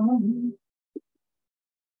Nityaya Namah.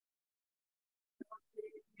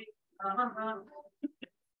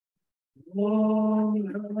 Om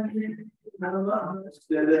Namaste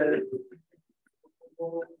Namaste.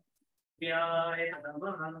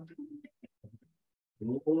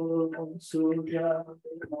 Om Surya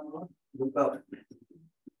Namah. Look up.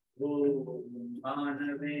 Om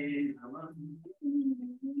Anave Namah.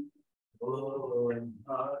 Om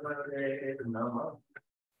Anave Namah.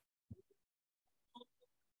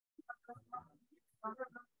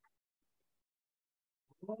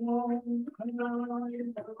 Om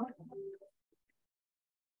Anave Namah.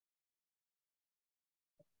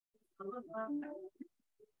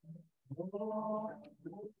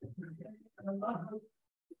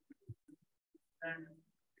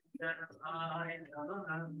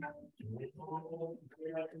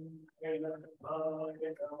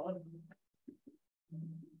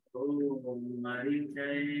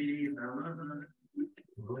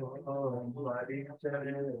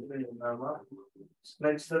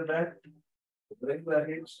 Stretch the back, bring the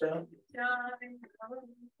hips down.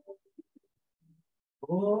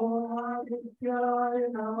 Om Nityaya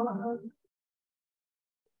Namah.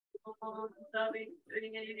 Om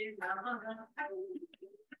Savitri Namah.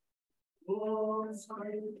 Om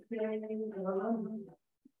Savitri Namah.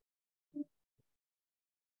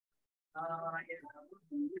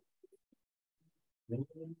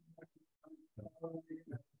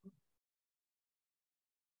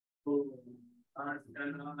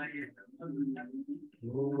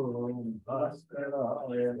 Om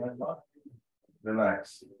Bhaskaraya Namah.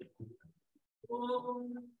 Relax.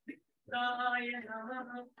 Om Nityaya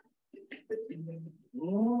Namah.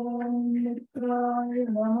 Om Nityaya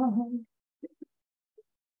Namah.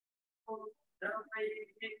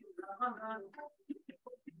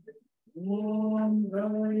 Om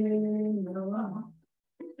Ramaye Namah.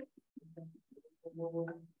 Om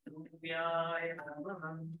Suryaya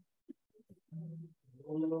Namah.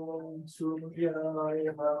 Om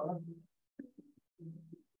Suryaya Namah.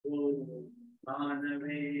 Om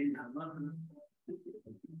Anave Namah.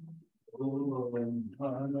 Om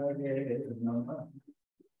Anave Namah.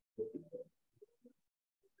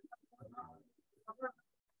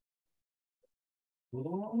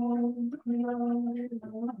 Om Anave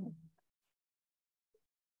Namah.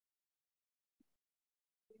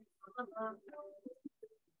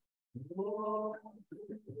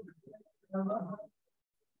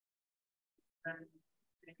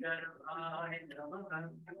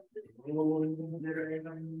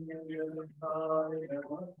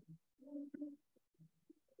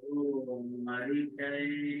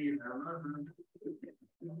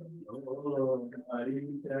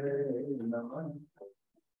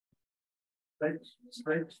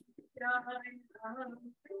 Stretch.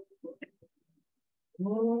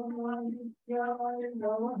 Om Nityaya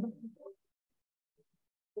Namah.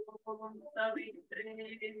 Om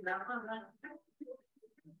Savitri Namah.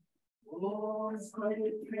 Om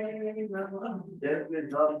Savitri Namah. Gently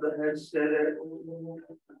drop the head straight. Om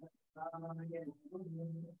Nityaya Namah.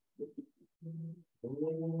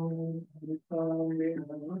 Om Nityaya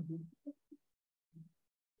Namah.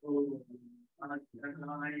 Om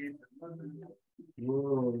Bhaskaraya Namah.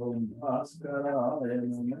 Om Bhaskaraya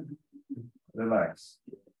Namah. Relax.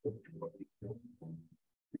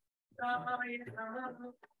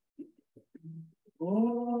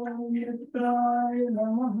 Om Nityaya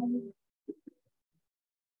Namah.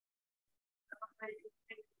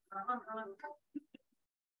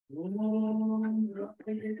 Om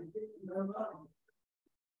Ramaye Namah.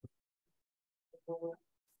 Om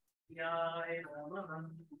Yaya Namah.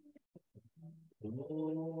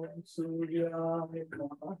 Om Suryaya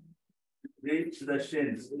Namah. Reach the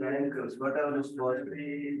shins, the ankles, whatever is possible.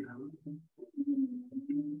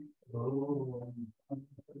 Om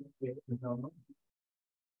Namah.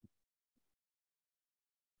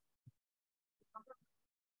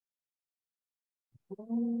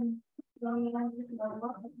 Om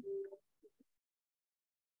Namah.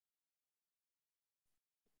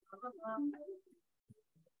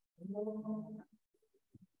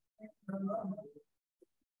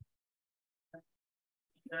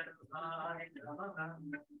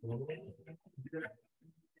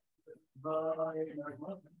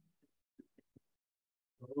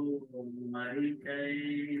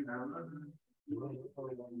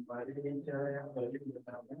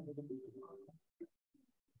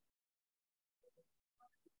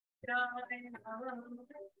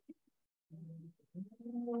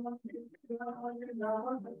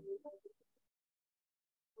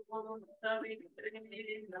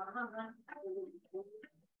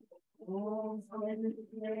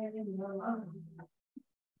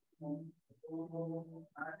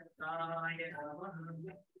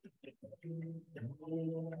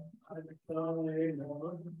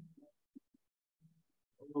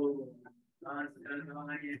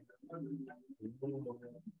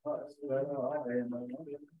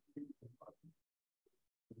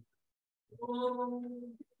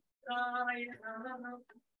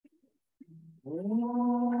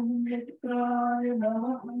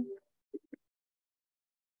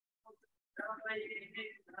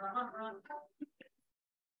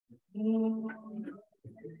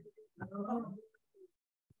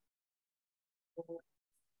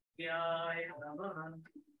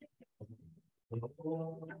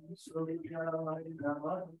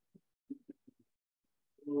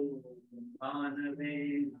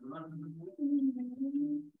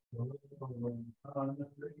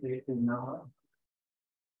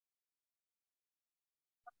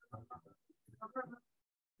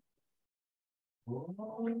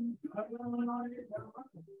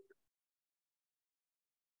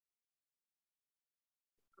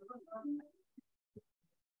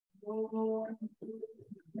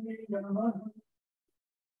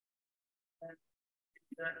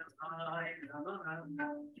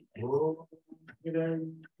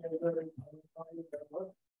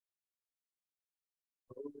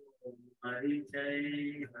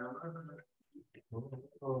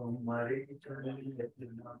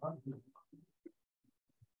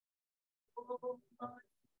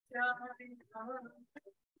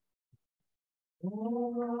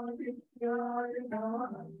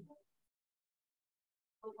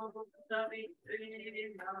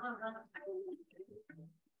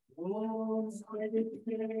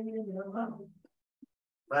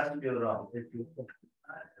 Must be wrong.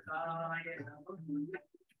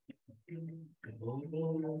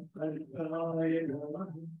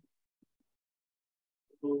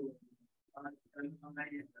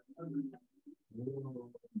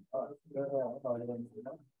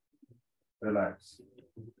 Relax.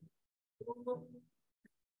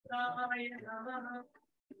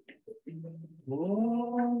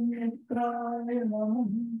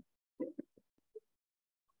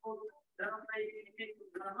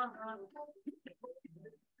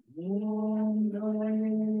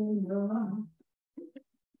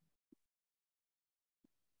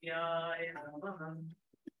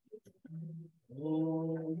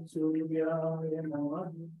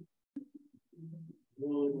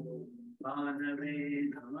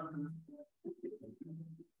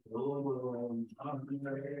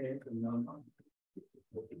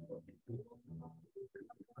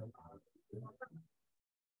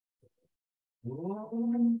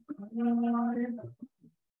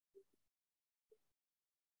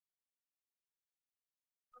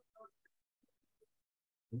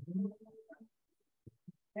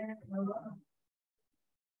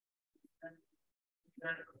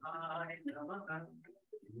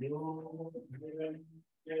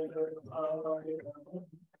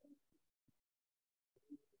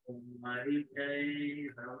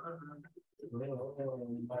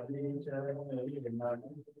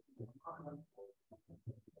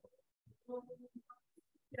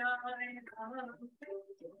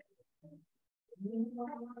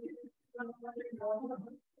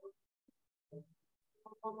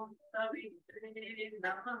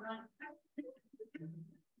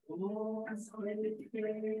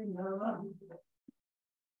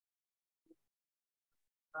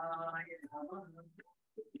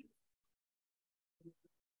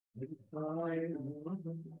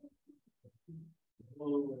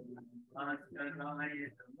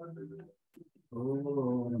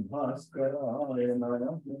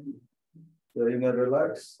 So you may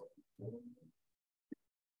relax.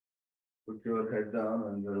 Put your head down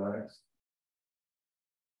and relax.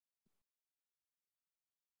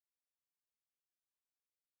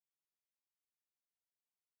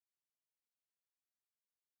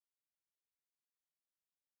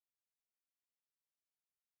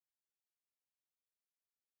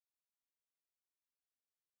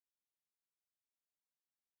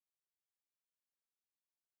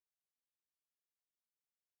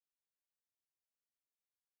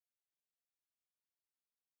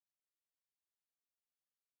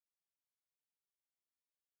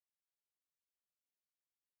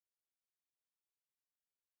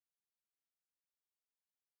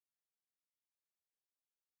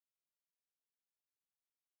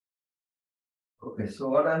 Okay, so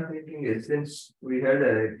what I'm thinking is, since we had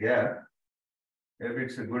a gap, maybe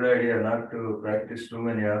it's a good idea not to practice too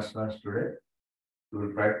many asanas today. We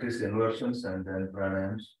will practice inversions and then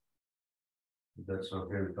pranayams. If that's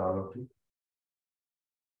okay with all of you.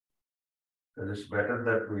 Because it's better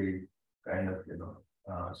that we kind of,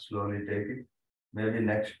 slowly take it. Maybe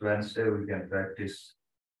next Wednesday we can practice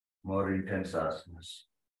more intense asanas.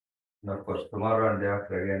 And of course, tomorrow and day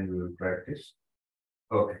after again we will practice.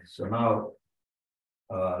 Okay, so now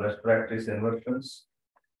let's practice inversions.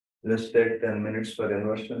 Let's take 10 minutes for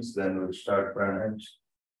inversions, then we'll start pranayams.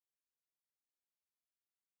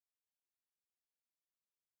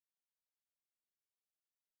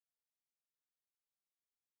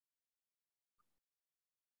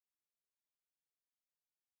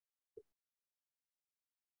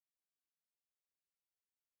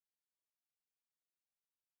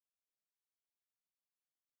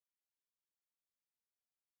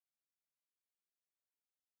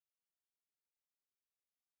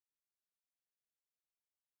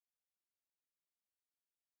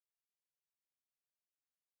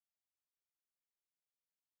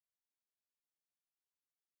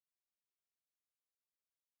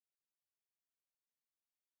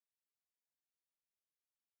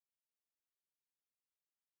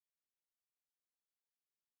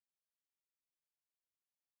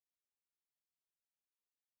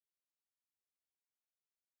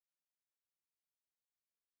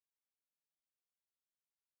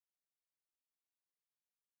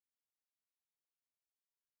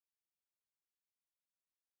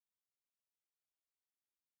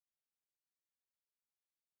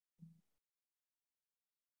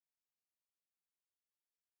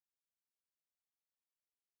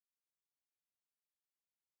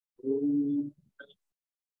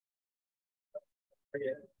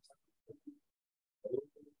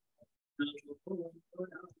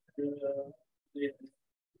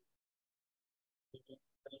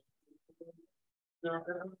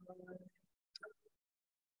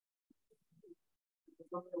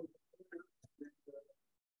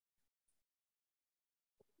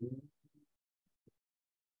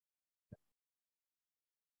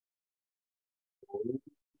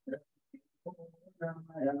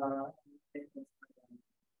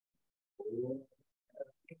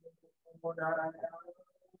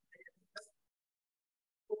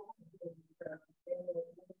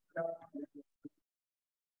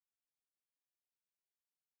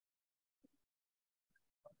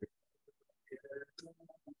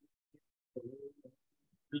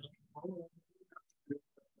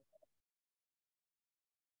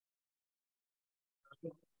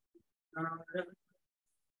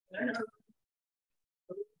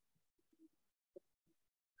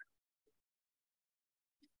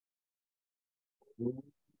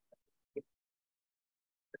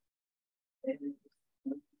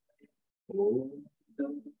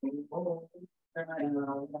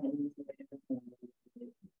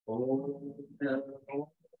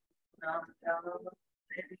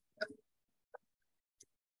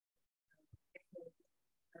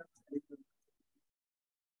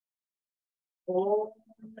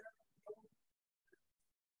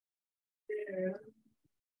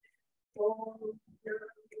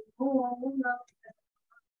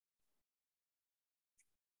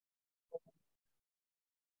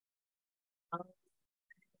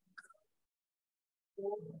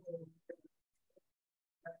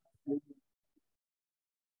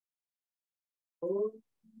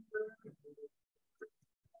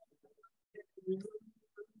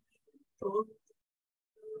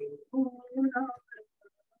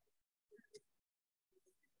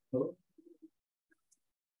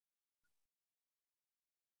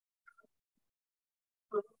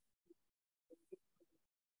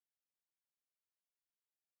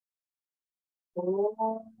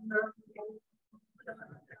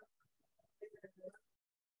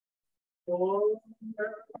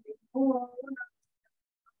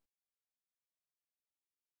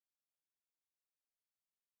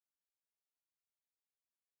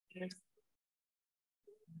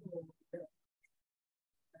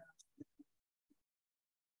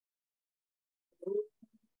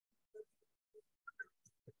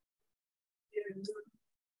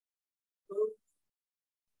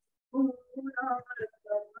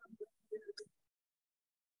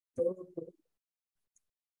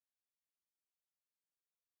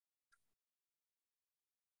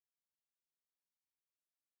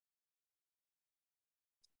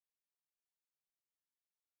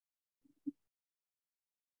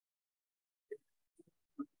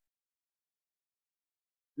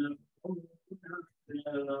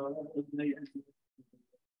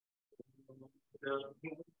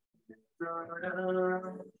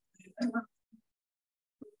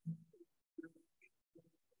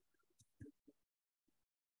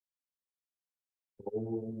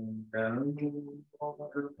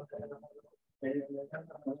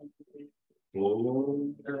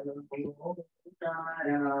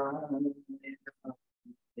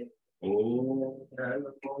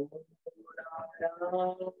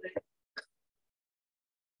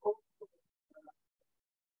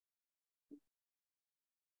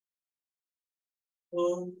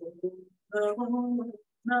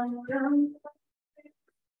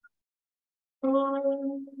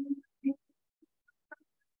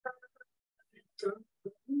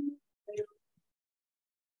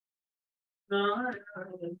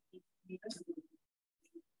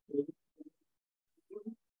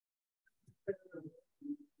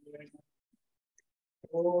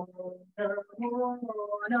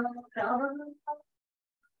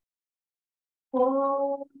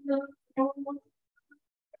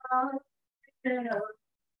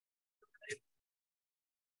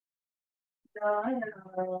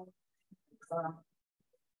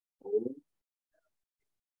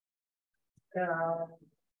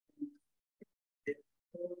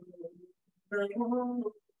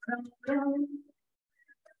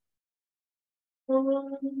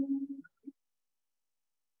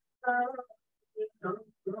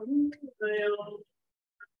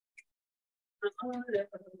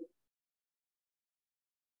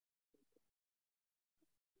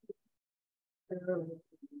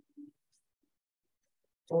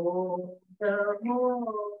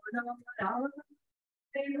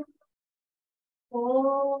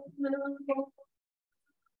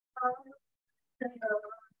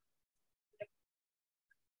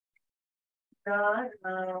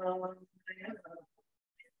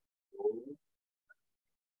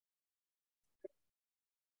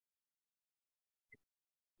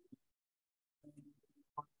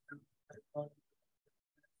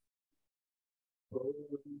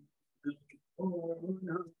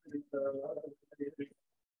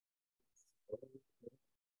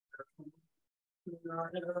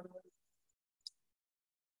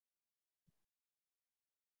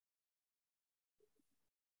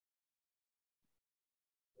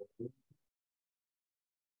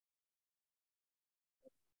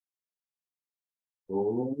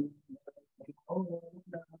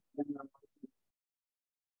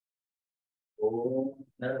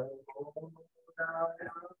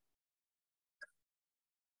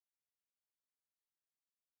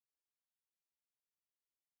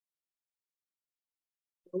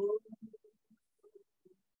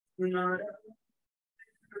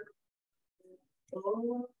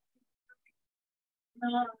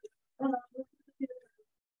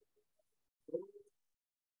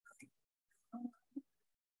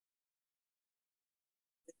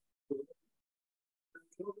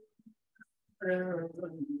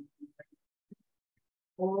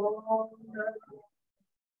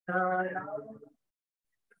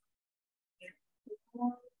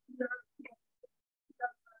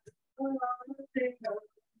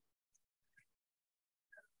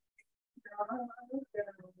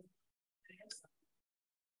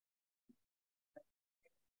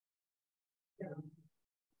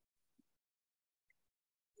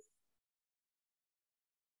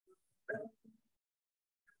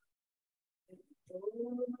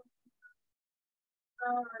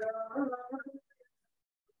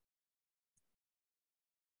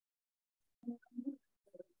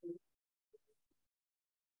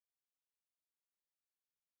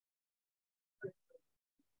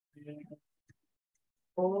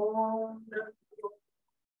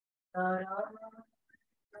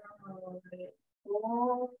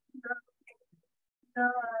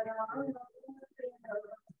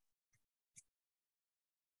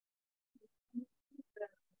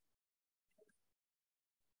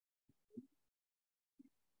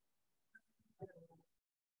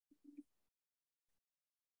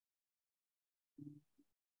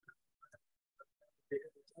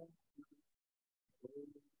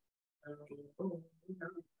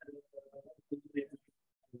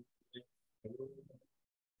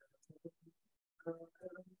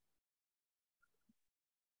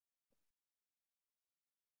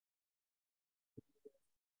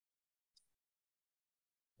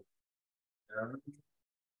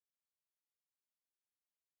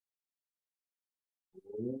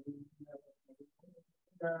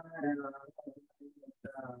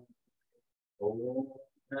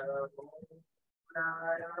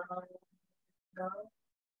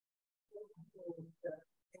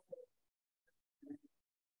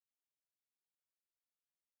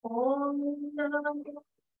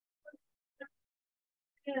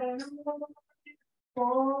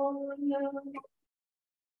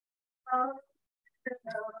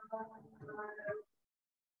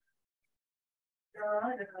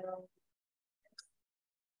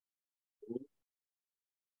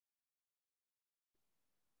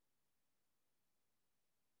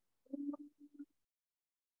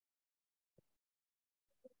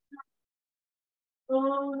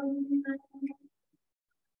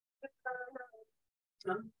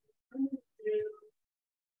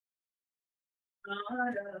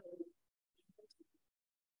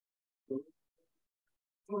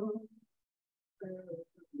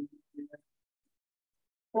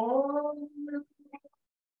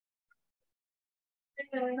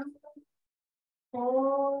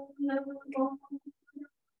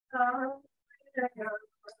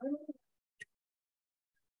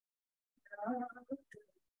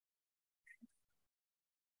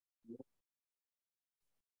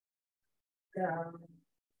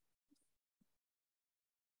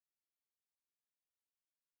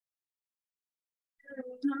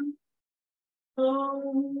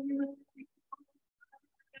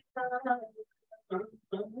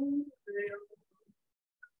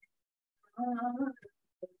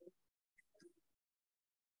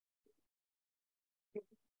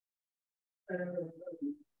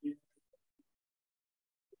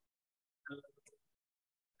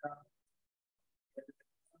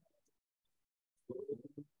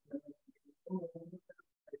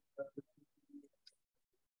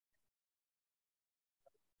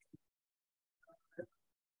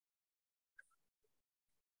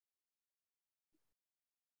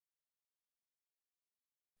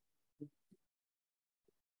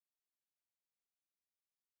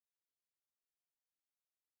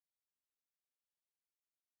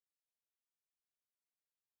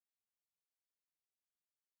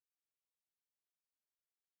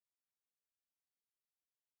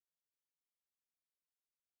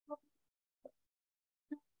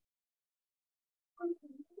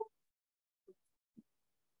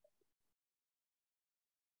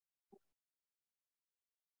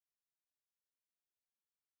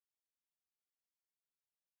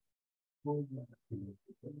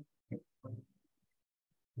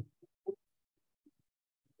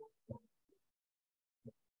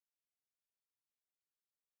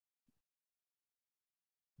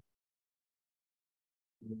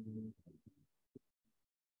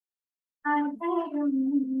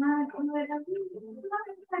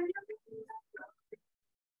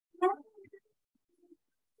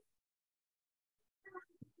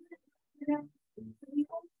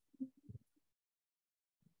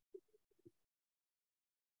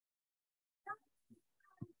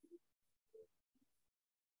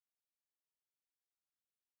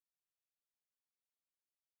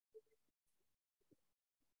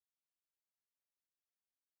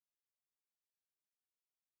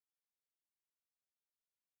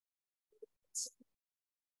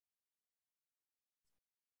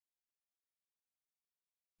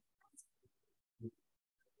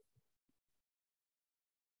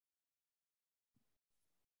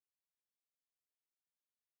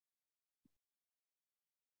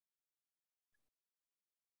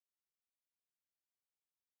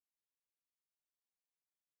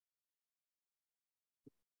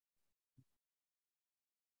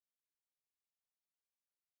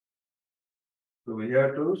 So we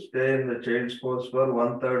have to stay in the child's pose for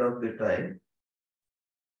 1/3 of the time.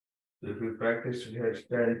 So if we practice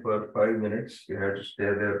headstand for 5 minutes, we have to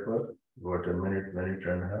stay there for about a minute, minute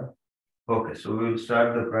and a half. Okay, so we will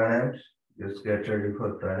start the pranayams. Just get ready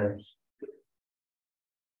for pranayams.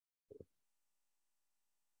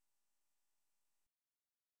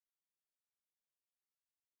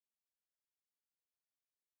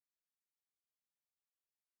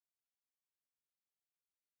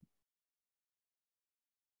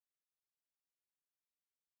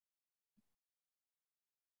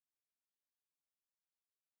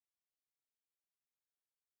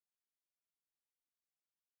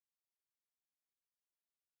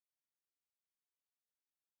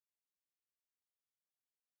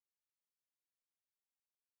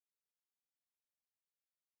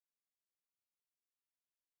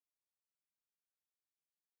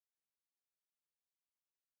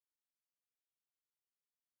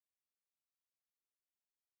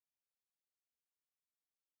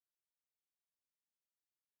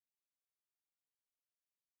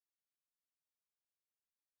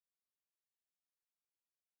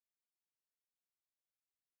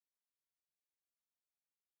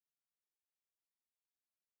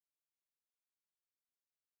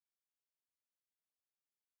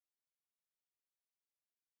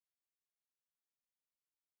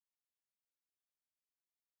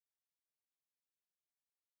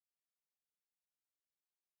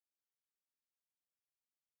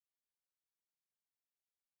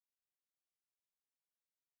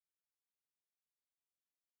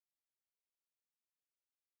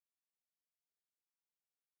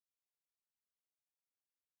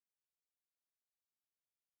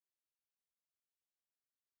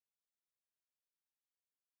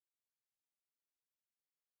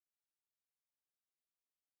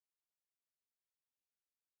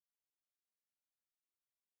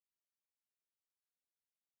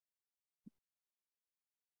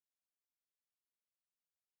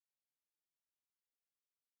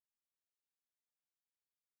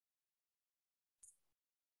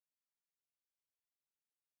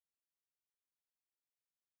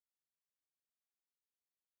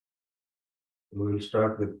 We will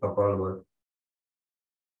start with Kapalabhati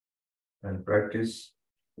and practice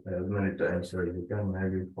as many times as you can,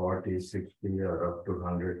 maybe 40, 60, or up to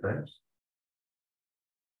 100 times.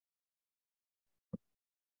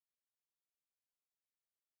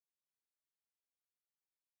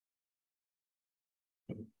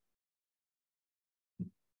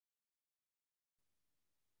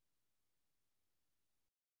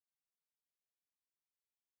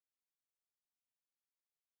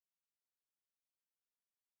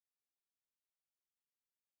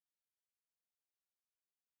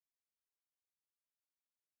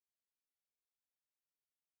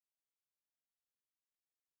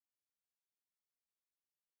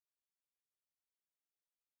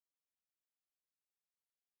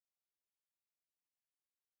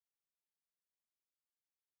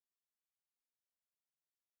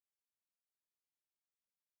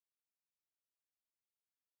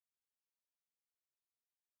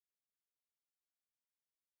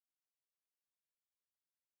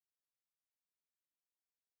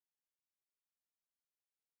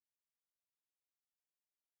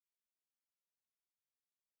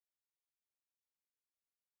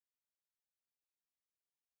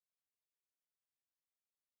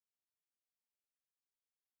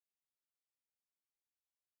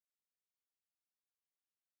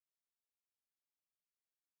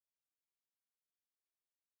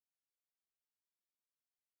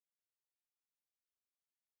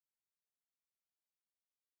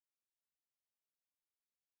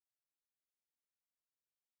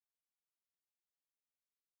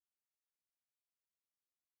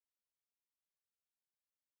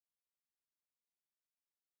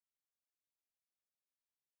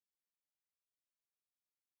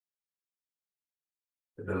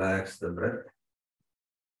 Relax the breath.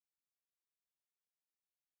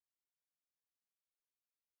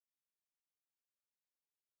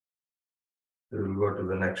 We will go to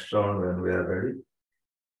the next round when we are ready.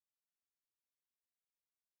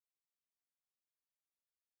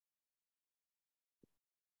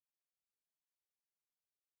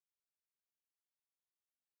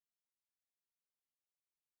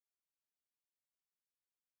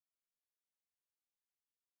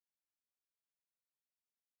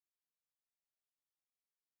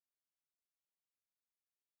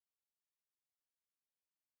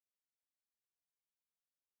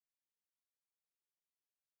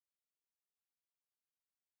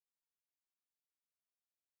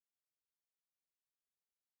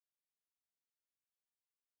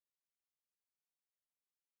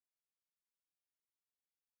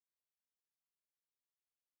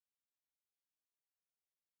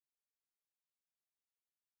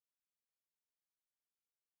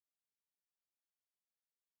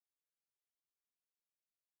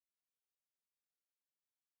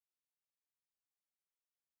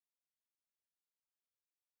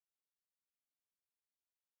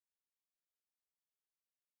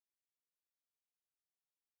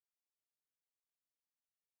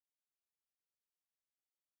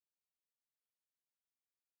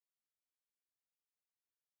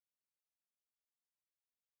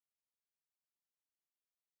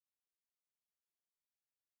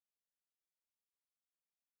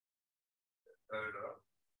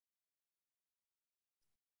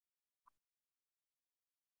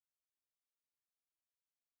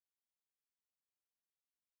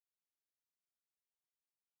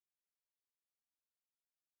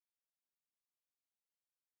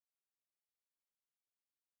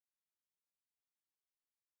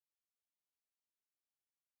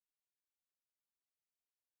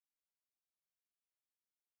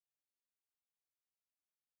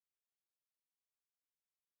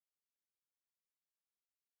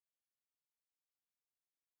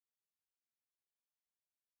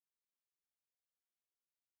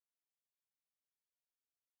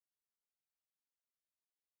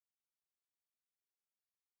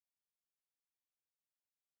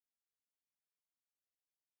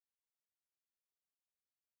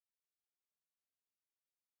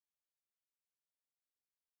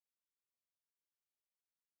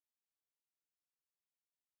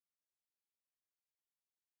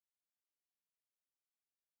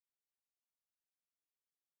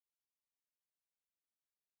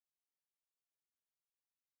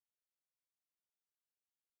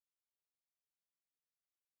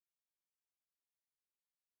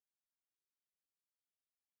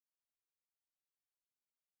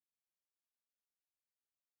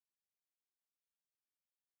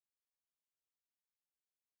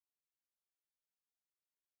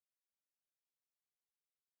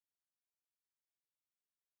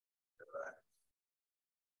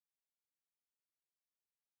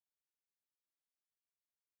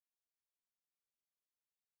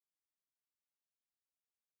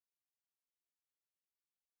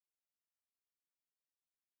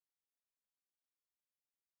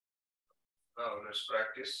 Now let's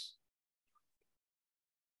practice.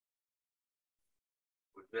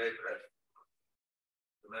 Ujjayi breath.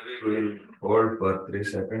 Maybe we'll hold for 3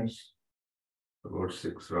 seconds. About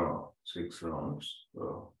 6 rounds.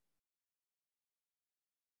 So,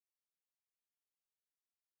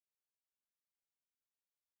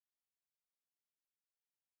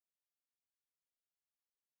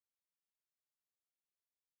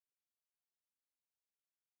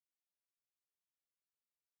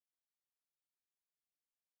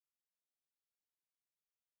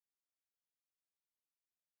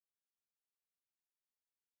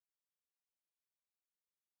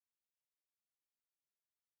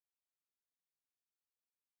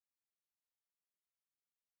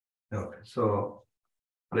 okay, so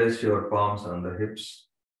place your palms on the hips,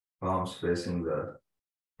 palms facing the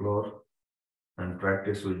floor, and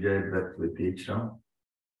practice Ujjayi breath with each round.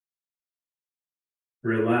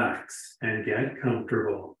 Relax and get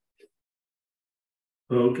comfortable.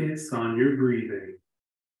 Focus on your breathing.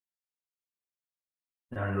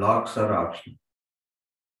 And locks are optional.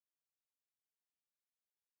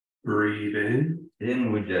 Breathe in,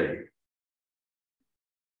 Ujjayi.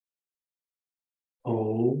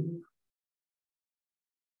 hold,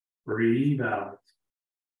 breathe out.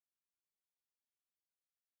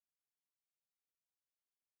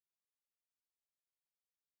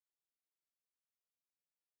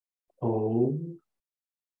 Hold,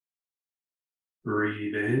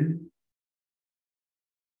 breathe in,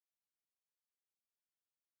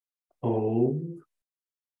 hold,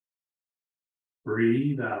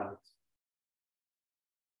 breathe out.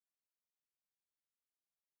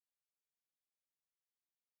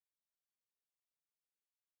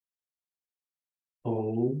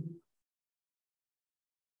 Hold,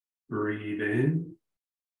 breathe in,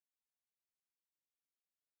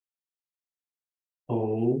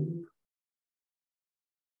 hold,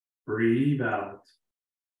 breathe out.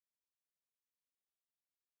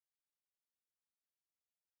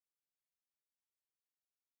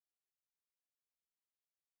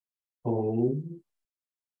 Hold,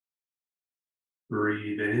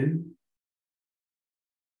 breathe in,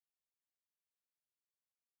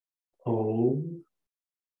 hold,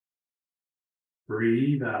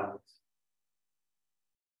 breathe out.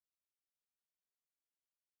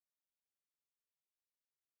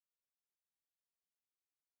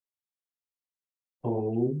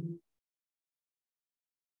 Hold,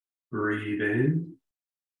 breathe in,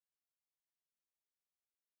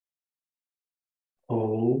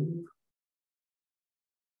 hold,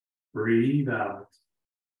 breathe out.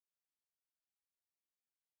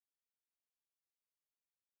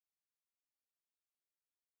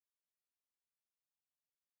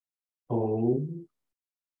 Hold,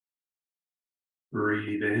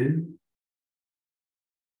 breathe in,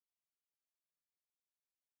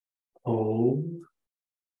 hold,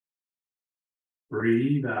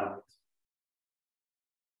 breathe out.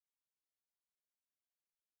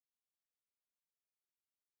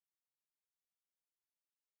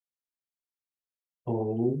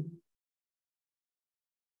 Hold.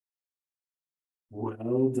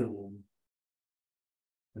 Well done.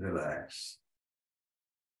 Relax.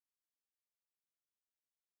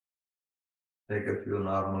 Take a few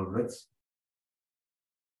normal breaths.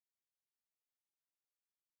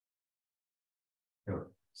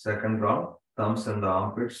 Second round, thumbs in the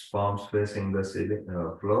armpits, palms facing the ceiling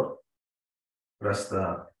floor. Press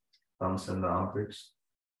the thumbs in the armpits.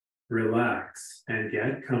 Relax and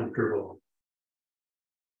get comfortable.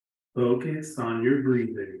 Focus on your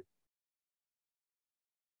breathing.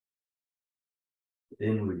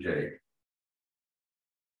 Ujjayi.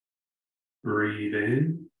 Breathe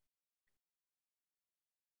in.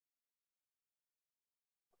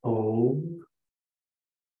 Hold.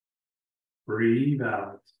 Breathe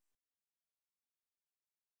out.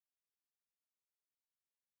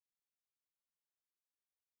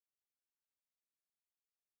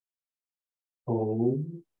 Hold.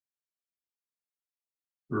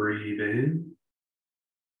 Breathe in.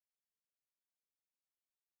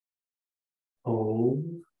 Hold.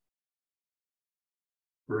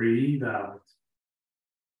 Breathe out.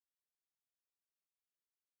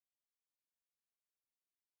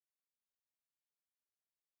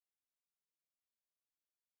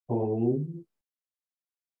 Hold.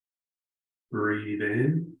 Breathe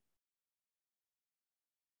in.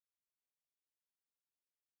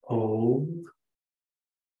 Hold.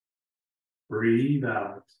 Breathe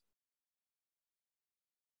out.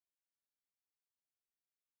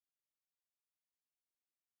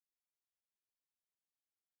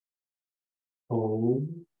 Hold.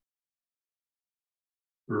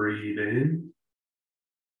 Breathe in.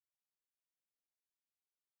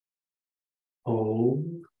 hold,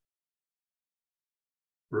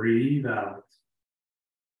 breathe out.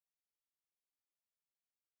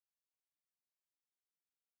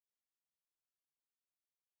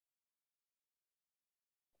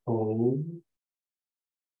 Hold,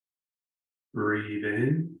 breathe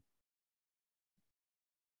in,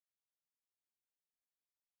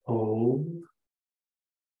 hold,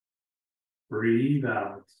 breathe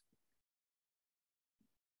out.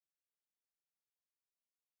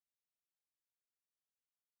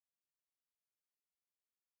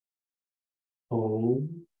 Hold,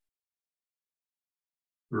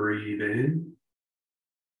 breathe in,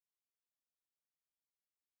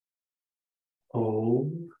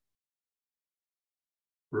 hold,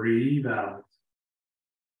 breathe out.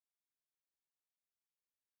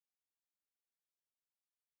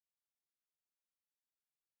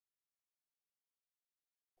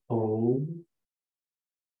 Hold,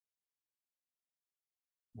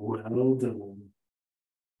 well done.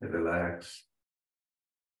 Relax.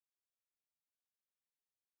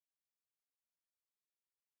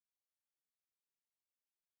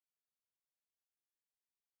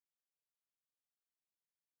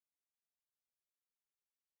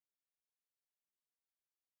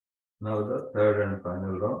 Now the third and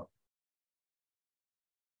final round.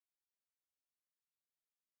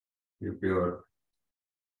 Keep your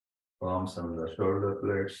palms on the shoulder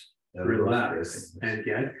blades. Relax and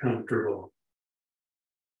get comfortable.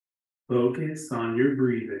 Focus on your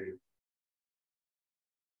breathing.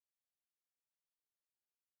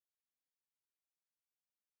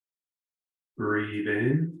 Breathe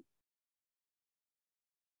in,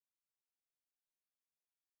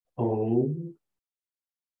 hold,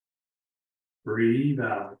 breathe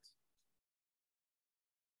out.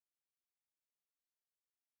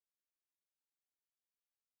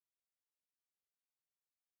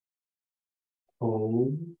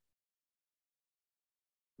 Hold,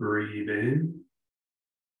 breathe in,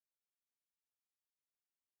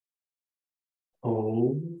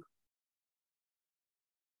 hold,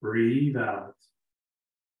 breathe out.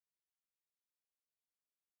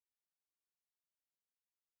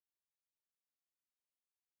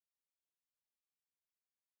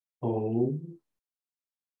 Hold,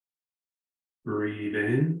 breathe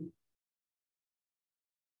in,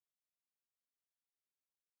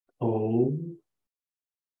 hold,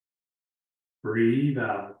 breathe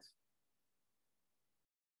out.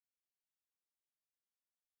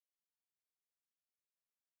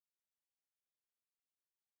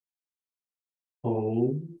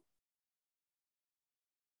 Hold,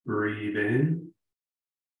 breathe in,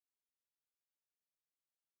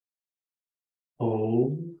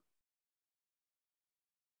 hold,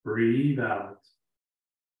 breathe out.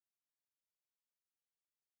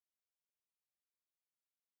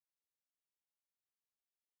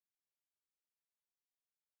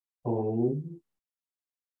 Hold,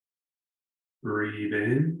 breathe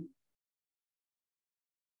in,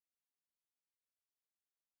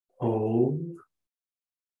 hold,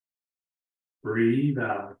 breathe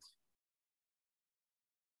out.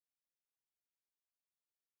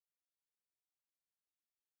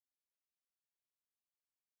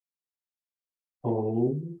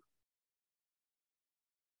 Hold,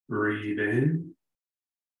 breathe in,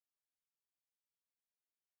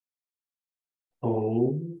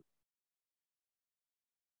 hold,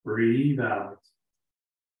 breathe out.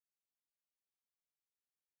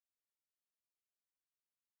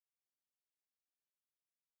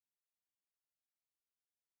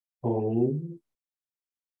 Hold,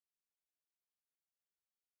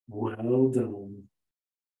 well done.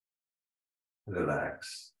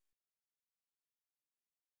 Relax.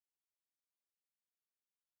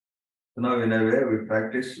 So now in a way we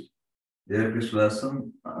practice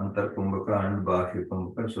Dirghaswasam, Antar Kumbhaka and Bahya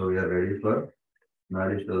Kumbhaka. So we are ready for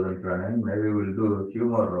Nadi Shodhan Pranayam. Maybe we'll do a few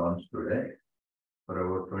more rounds today for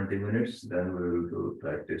about 20 minutes. Then we will do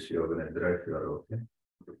practice Yoga Nidra if you are okay.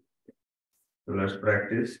 So let's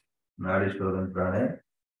practice Nadi Shodhan Pranayam.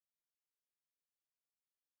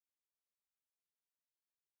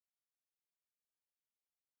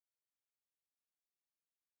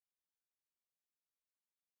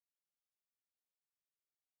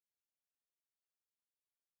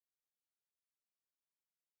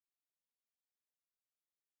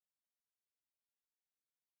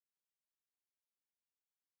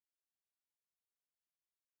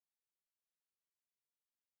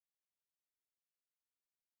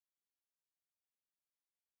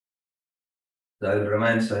 So I'll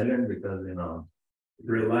remain silent because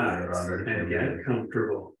Relax already and familiar. get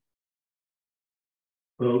comfortable.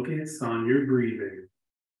 Focus on your breathing.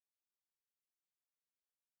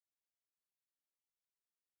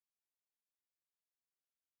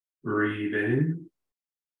 Breathe in.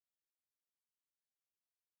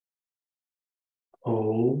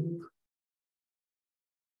 Hold.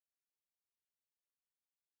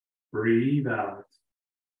 Breathe out.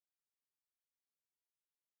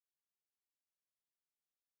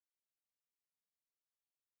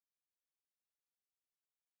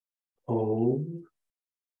 Hold.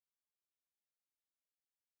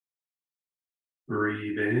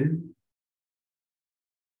 Breathe in.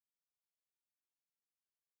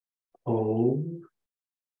 Hold.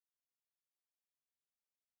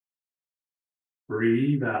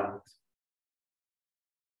 Breathe out.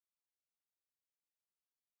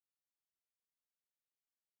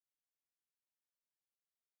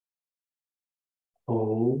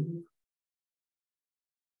 Hold.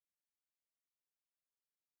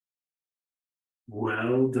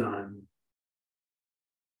 Well done.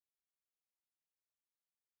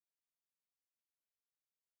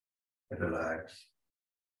 Relax.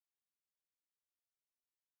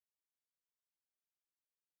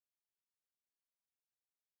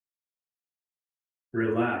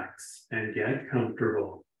 Relax and get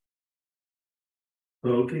comfortable.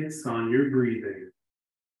 Focus on your breathing.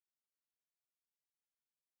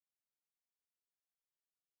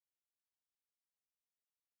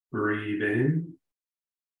 Breathe in.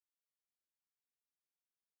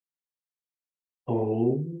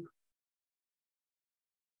 Hold.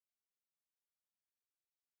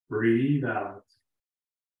 Breathe out.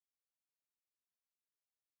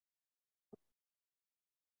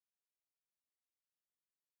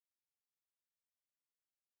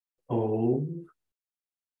 Hold.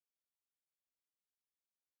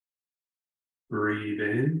 Breathe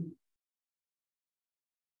in.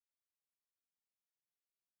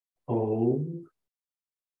 Hold.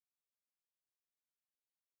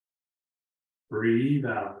 Breathe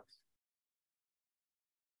out.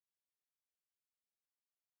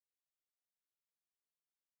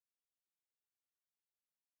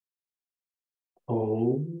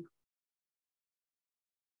 Hold.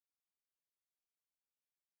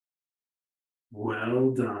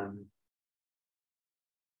 Well done.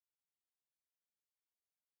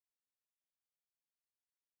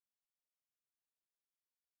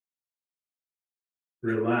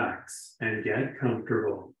 Relax and get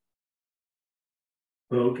comfortable.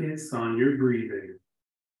 Focus on your breathing.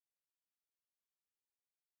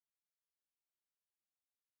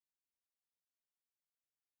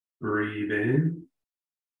 Breathe in.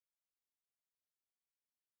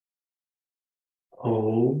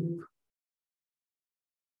 Hold.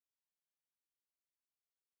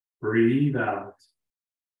 Breathe out.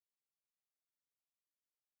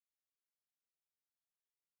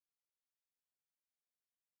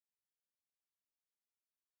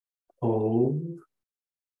 Hold.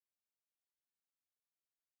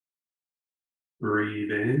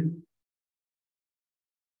 Breathe in.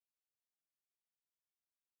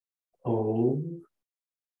 Hold.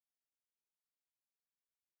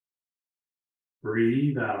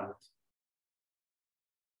 Breathe out.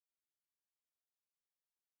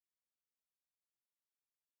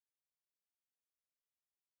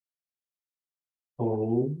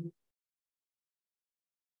 Hold.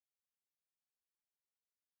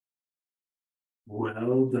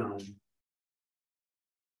 Well done.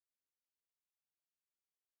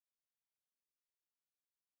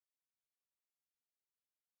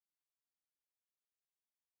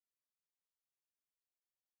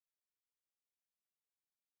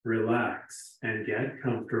 Relax and get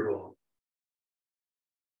comfortable.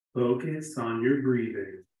 Focus on your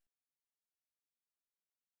breathing.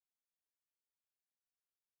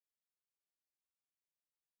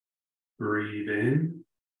 Breathe in.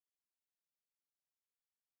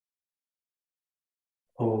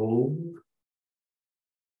 Hold.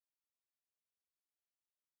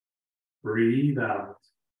 Breathe out.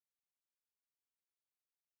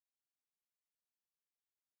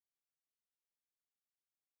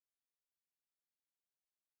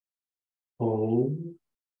 Hold.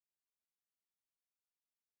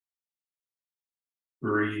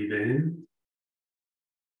 Breathe in.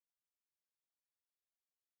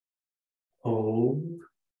 Hold.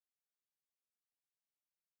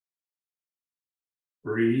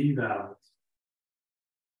 Breathe out.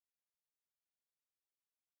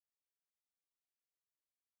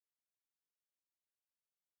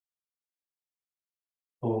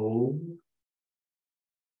 Hold.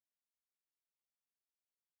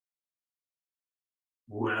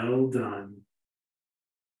 Well done.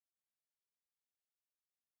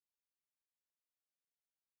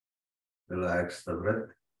 Relax the breath.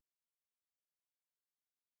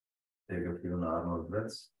 Take a few normal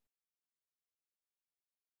breaths.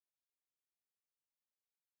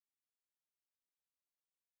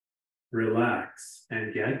 Relax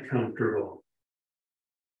and get comfortable.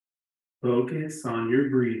 Focus on your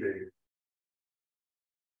breathing.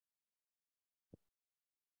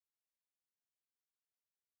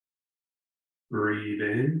 Breathe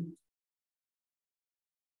in.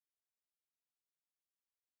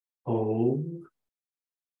 Hold.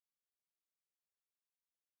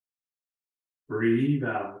 Breathe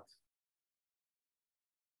out.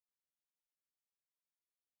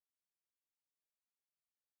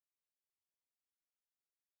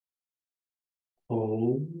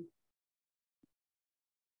 Hold.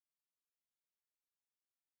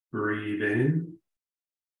 Breathe in.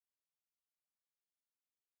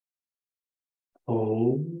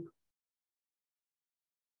 Hold.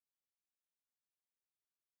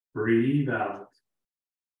 Breathe out.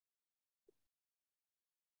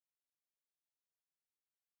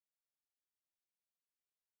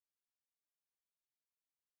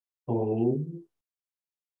 Hold.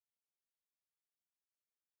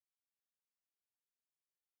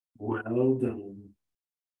 Well done.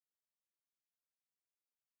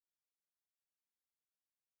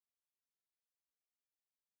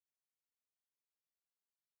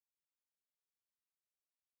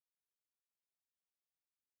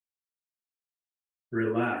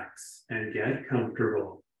 Relax and get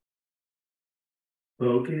comfortable.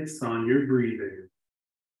 Focus on your breathing.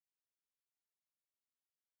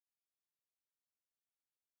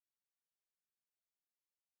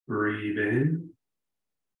 Breathe in.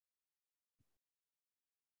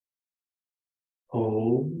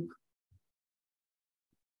 Hold.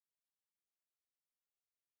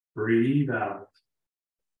 Breathe out.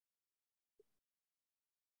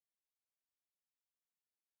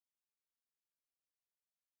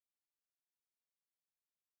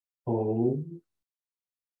 Hold.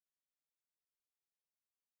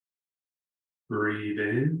 Breathe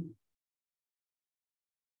in.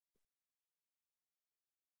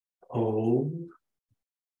 Hold.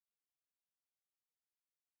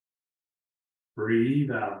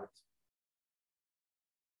 Breathe out.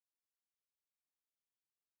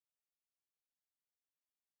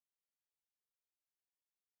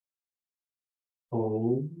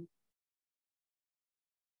 Hold.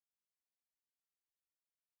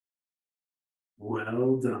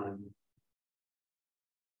 Well done.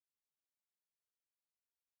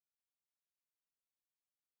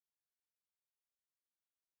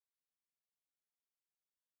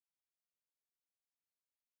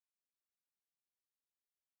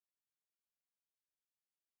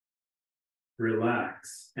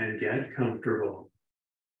 Relax and get comfortable.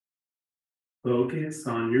 Focus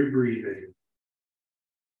on your breathing.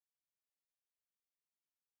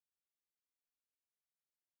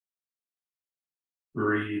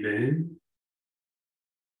 Breathe in.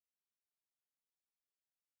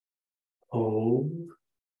 Hold.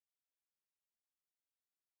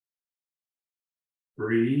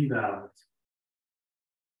 Breathe out.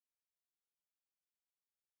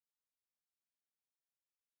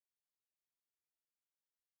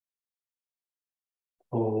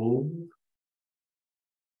 Hold.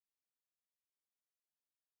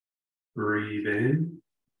 Breathe in.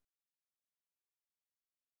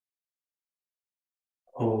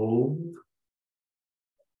 Hold.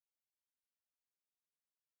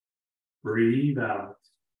 Breathe out.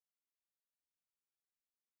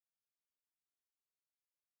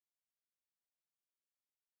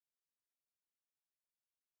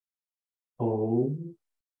 Hold.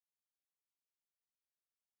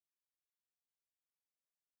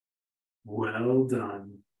 Well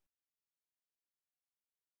done.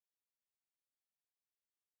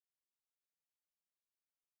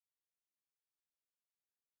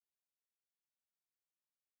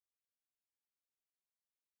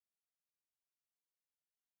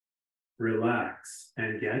 Relax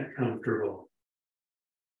and get comfortable.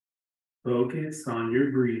 Focus on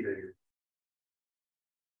your breathing.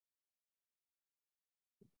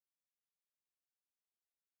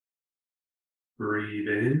 Breathe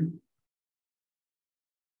in.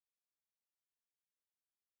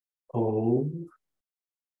 Hold.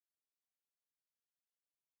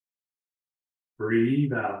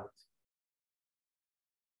 Breathe out.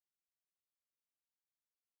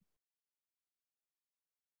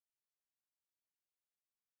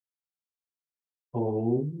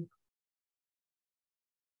 Hold.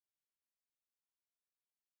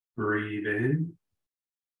 Breathe in.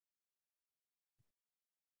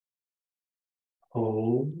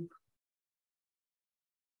 Hold.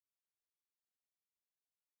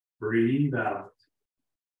 Breathe out.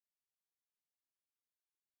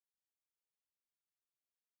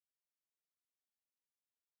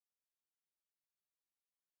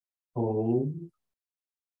 Hold.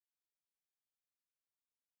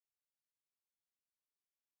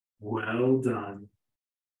 Well done.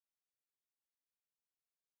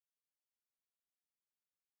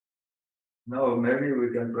 Now maybe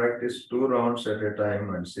we can practice 2 rounds at a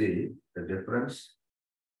time and see the difference,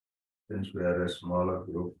 since we are a smaller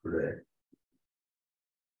group today.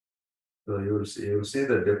 So you'll see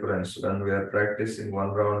the difference when we are practicing 1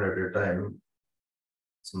 round at a time.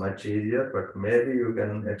 It's much easier, but maybe you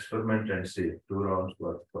can experiment and see 2 rounds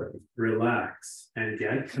work for you. Relax and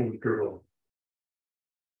get comfortable.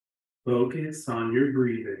 Focus on your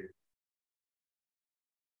breathing.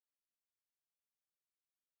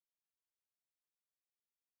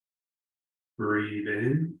 Breathe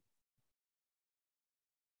in.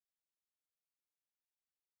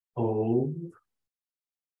 Hold.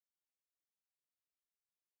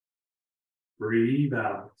 Breathe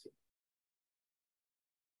out.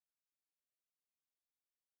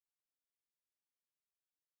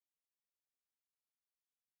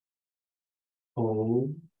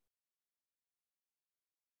 Hold.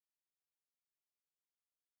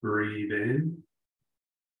 Breathe in.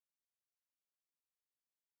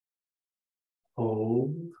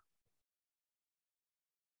 Hold.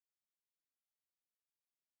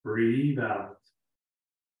 Breathe out.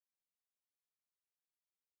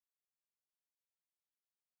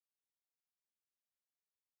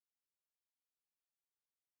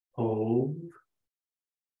 Hold.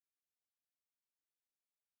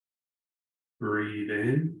 Breathe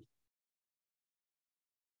in.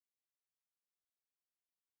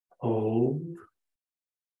 Hold.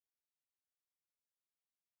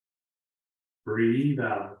 Breathe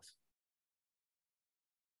out.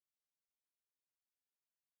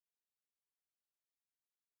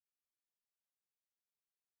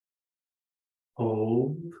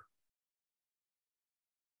 Hold.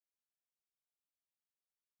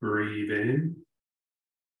 Breathe in.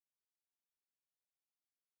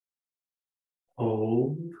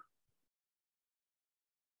 Hold.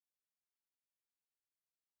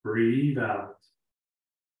 Breathe out.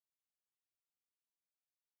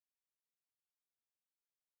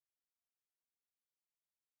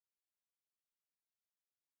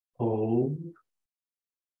 Hold.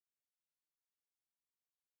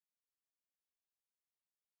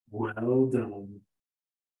 Well done.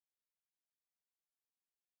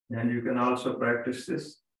 And you can also practice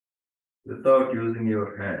this without using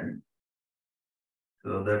your hand.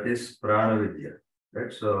 So that is Prana Vidya,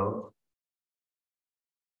 right? So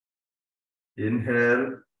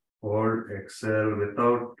inhale, hold, exhale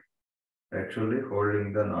without actually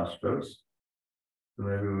holding the nostrils. So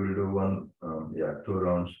maybe we'll do 2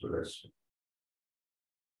 rounds for this.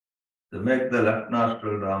 To make the left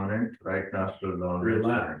nostril dominant, right nostril dominant.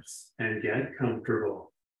 Relax and get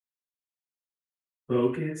comfortable.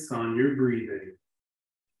 Focus on your breathing.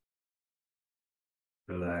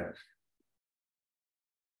 Relax.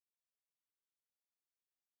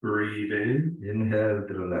 Breathe in. Inhale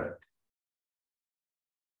through left.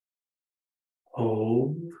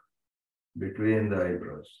 Hold. Between the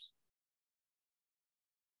eyebrows.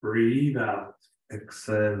 Breathe out.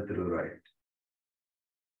 Exhale through right.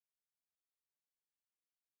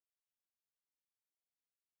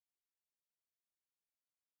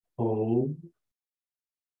 Hold.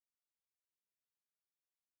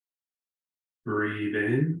 Breathe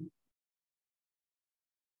in.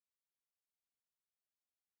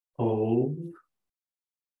 Hold.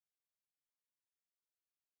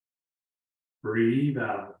 Breathe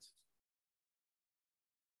out.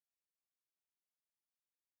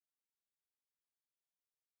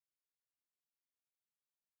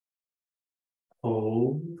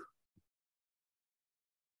 Hold.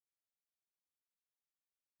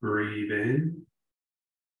 Breathe in.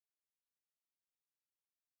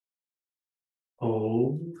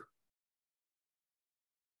 Hold.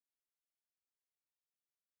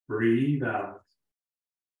 Breathe out.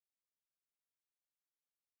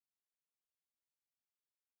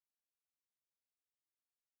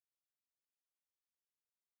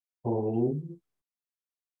 Hold.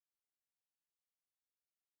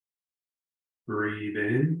 Breathe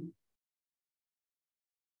in.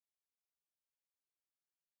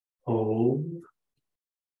 Hold.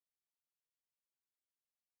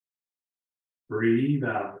 Breathe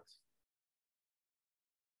out.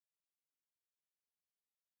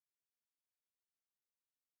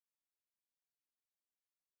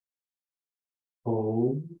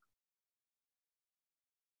 Hold.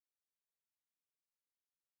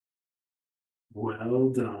 Well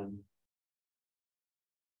done.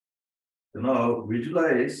 So now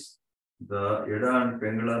visualize the Ida and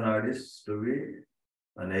Pingala nadis to be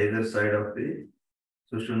on either side of the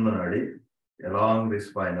Sushumna nadi along the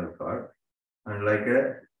spinal cord and like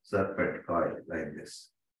a serpent coil like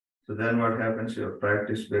this. So then what happens? Your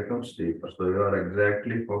practice becomes deeper. So you are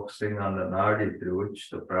exactly focusing on the nadi through which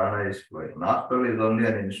the prana is flowing. Nostril is only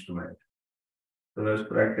an instrument. So let's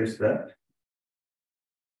practice that.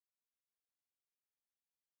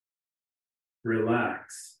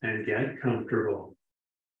 Relax and get comfortable.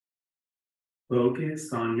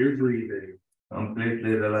 Focus on your breathing.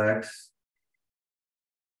 Completely relax.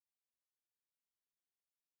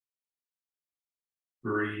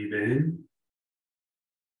 Breathe in.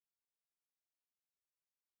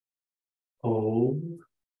 Hold.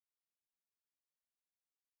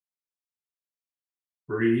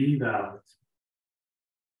 Breathe out.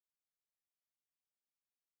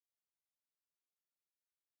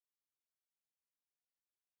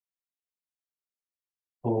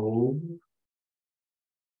 Hold.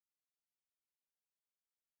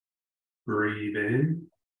 Breathe in.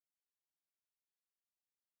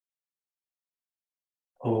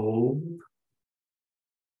 Hold.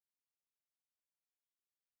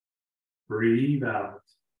 Breathe out.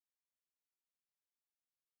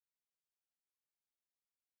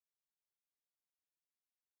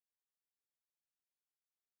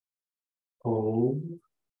 Hold.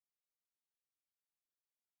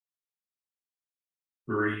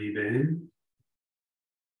 Breathe in.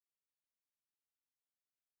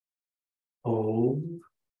 Hold.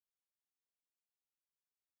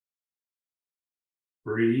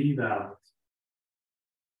 Breathe out.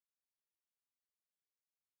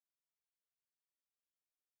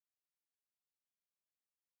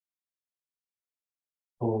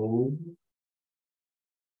 Hold.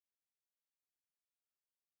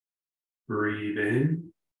 Breathe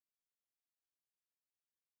in.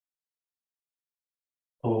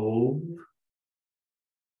 Hold.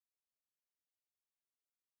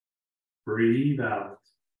 Breathe out.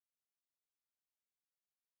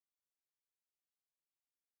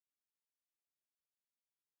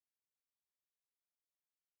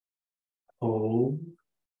 Hold.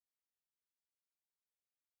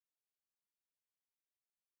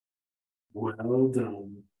 Well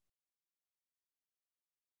done.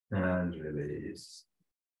 And release.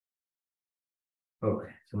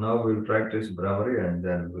 Okay, so now we'll practice Brahmari and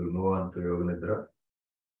then we'll move on to Yoga Nidra.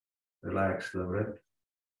 Relax the breath.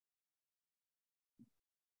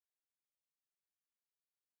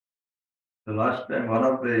 The last time, one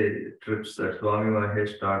of the trips that Swami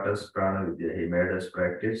Mahesh taught us Prana Vidya, he made us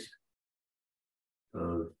practice.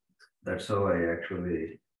 So that's how I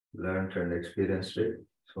actually learned and experienced it.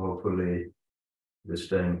 So hopefully this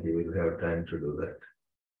time he will have time to do that.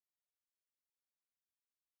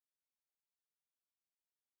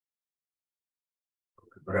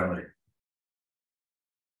 Okay, Brahmari.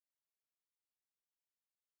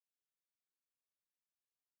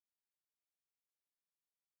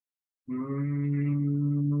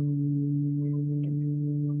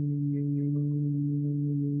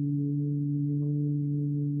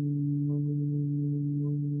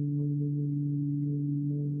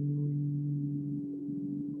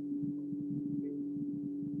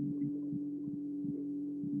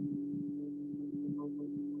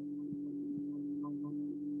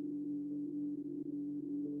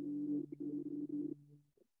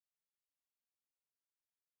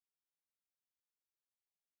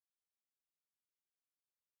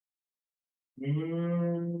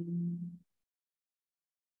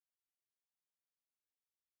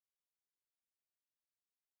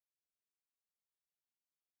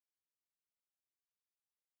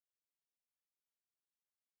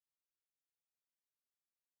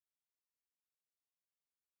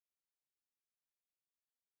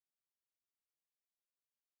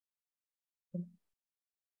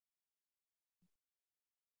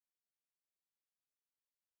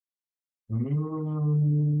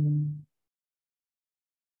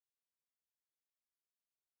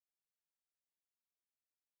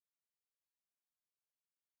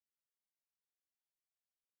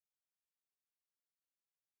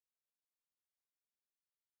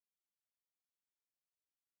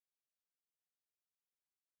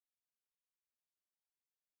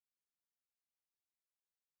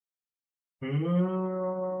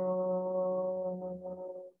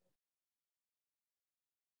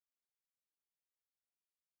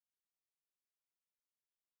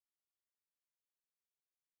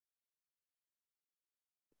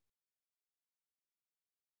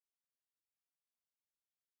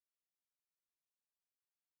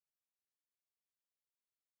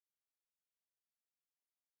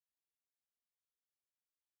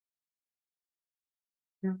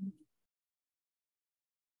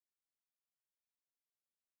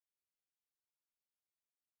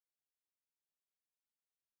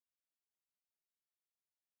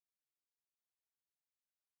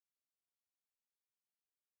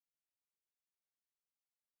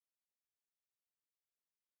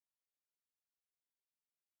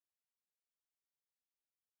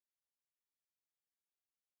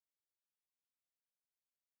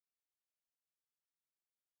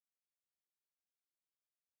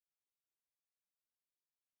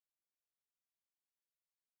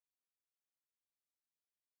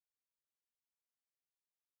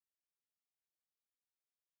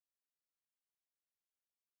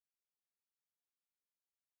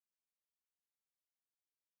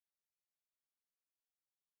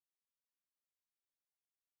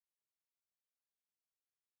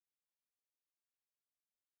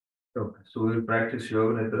 Okay, so we'll practice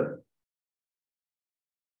Yoga Nidra.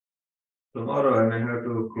 Tomorrow I may have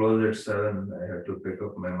to close at 7. I have to pick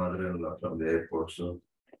up my mother-in-law from the airport, so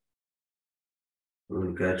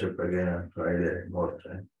we'll catch up again on Friday more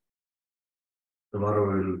time.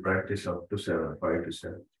 Tomorrow we will practice up to 7, 5 to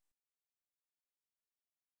 7.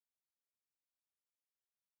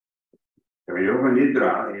 So Yoga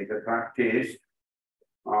Nidra is a practice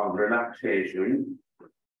of relaxation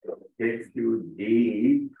that takes you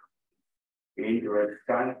deep into a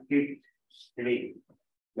psychic sleep.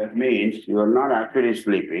 That means you are not actually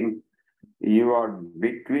sleeping, you are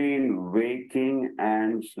between waking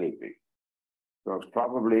and sleeping. So it's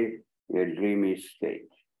probably a dreamy state.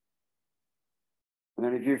 And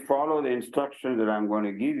then if you follow the instructions that I'm going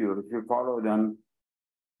to give you, if you follow them,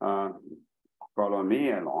 follow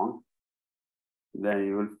me along, then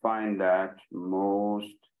you will find that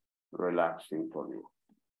most relaxing for you.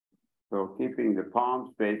 So keeping the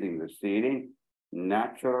palms facing the ceiling,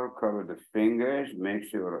 natural, cover the fingers, make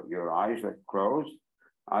sure your eyes are closed,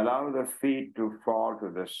 allow the feet to fall to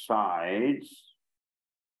the sides,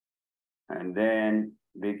 and then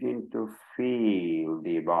begin to feel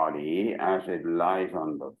the body as it lies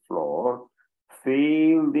on the floor.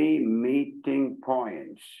 Feel the meeting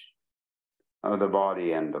points of the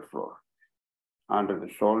body and the floor. Under the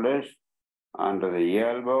shoulders, under the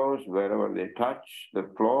elbows, wherever they touch the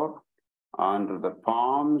floor, under the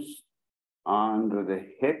palms, under the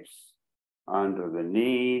hips, under the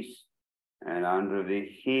knees, and under the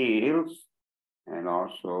heels, and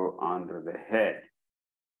also under the head.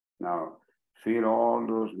 Now, feel all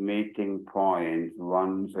those meeting points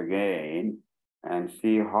once again and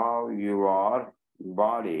see how your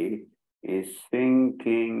body is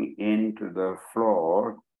sinking into the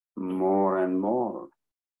floor more and more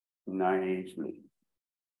nicely.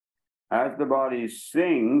 As the body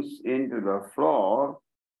sinks into the floor,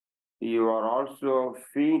 you are also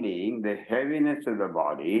feeling the heaviness of the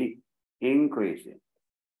body increasing.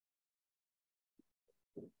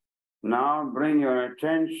 Now bring your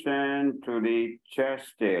attention to the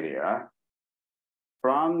chest area.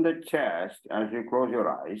 From the chest, as you close your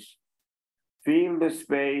eyes, feel the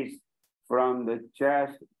space from the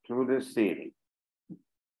chest to the ceiling.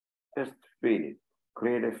 Just feel it.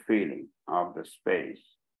 Create a feeling of the space.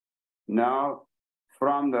 Now,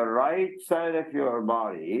 from the right side of your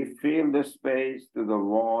body, feel the space to the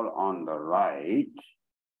wall on the right.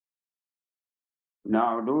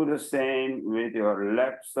 Now do the same with your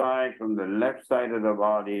left side, from the left side of the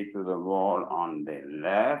body to the wall on the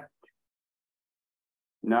left.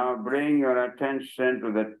 Now bring your attention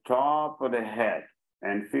to the top of the head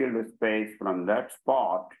and feel the space from that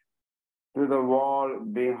spot to the wall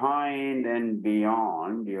behind and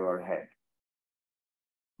beyond your head.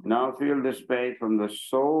 Now feel the space from the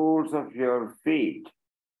soles of your feet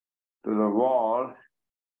to the wall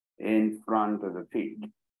in front of the feet.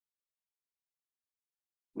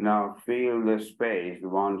 Now feel the space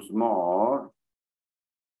once more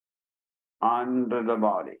under the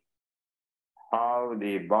body. How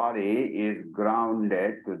the body is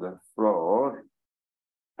grounded to the floor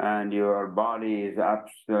and your body is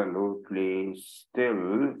absolutely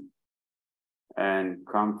still and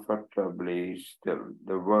comfortably still.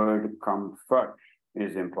 The word comfort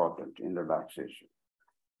is important in relaxation.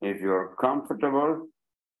 If you're comfortable,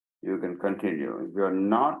 you can continue. If you're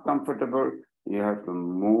not comfortable, you have to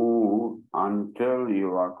move until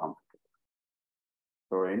you are comfortable.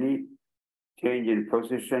 So any change in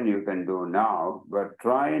position you can do now, but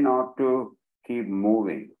try not to keep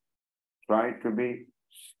moving. Try to be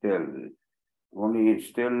still. Only in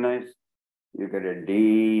stillness, you get a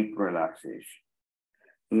deep relaxation.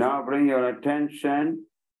 Now bring your attention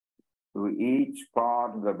to each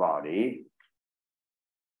part of the body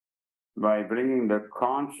by bringing the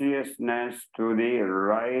consciousness to the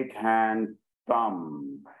right hand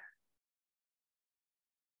thumb.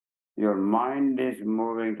 Your mind is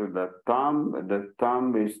moving to the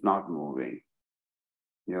thumb is not moving.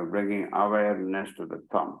 You're bringing awareness to the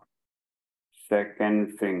thumb.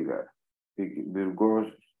 Second finger. We'll go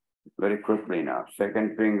very quickly now.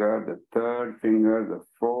 Second finger, the third finger, the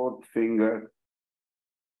fourth finger,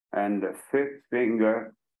 and the fifth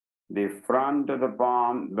finger, the front of the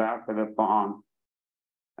palm, back of the palm,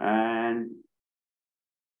 and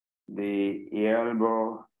the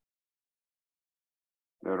elbow,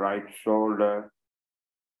 the right shoulder,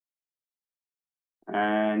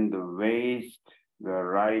 and the waist, the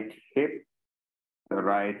right hip, the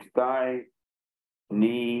right thigh,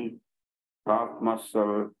 knee, calf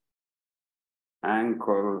muscle,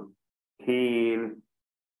 ankle, heel,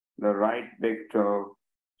 the right big toe,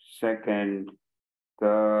 second,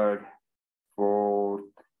 third, fourth,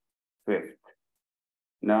 fifth.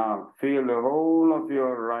 Now feel the whole of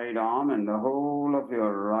your right arm and the whole of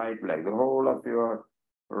your right leg, the whole of your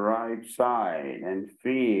right side, and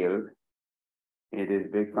feel it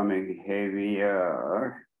is becoming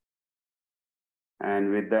heavier.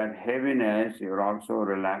 And with that heaviness, you're also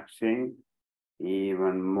relaxing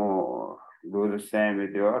even more. Do the same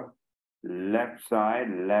with your left side,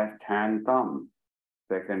 left hand thumb,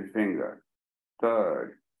 second finger,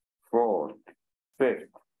 third, fourth, fifth,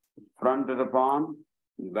 front of the palm,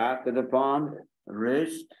 back of the palm,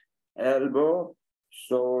 wrist, elbow,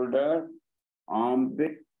 shoulder,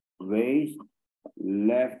 armpit, waist,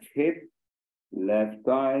 left hip, left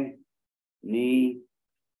thigh, knee,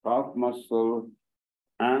 calf muscle,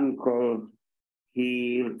 ankle,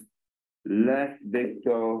 heel, left big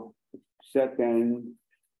toe, second,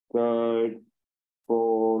 third,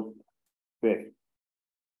 fourth, fifth.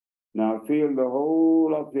 Now feel the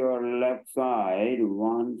whole of your left side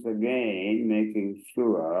once again, making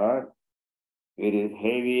sure it is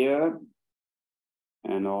heavier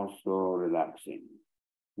and also relaxing.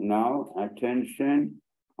 Now attention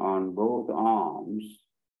on both arms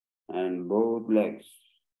and both legs.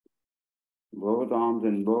 Both arms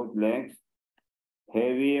and both legs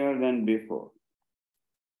heavier than before.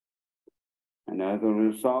 And as a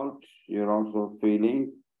result, you're also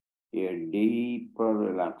feeling a deeper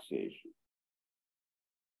relaxation.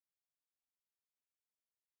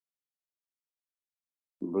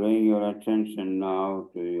 Bring your attention now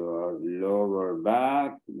to your lower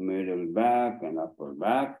back, middle back, and upper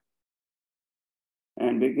back.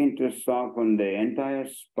 And begin to soften the entire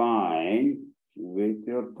spine with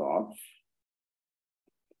your thoughts.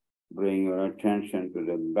 Bring your attention to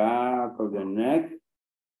the back of the neck.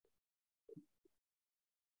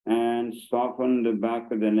 And soften the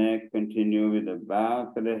back of the neck, continue with the back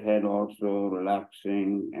of the head also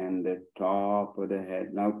relaxing, and the top of the head.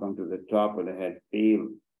 Now come to the top of the head, feel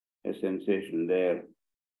a sensation there.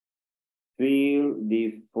 Feel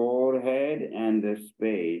the forehead and the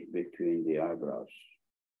space between the eyebrows.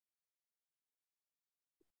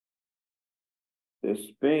 The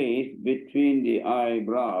space between the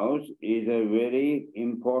eyebrows is a very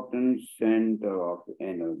important center of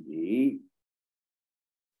energy.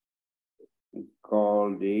 It's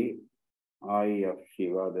called the eye of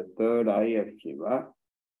Shiva, the third eye of Shiva.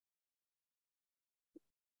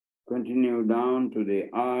 Continue down to the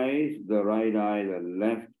eyes, the right eye, the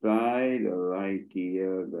left eye, the right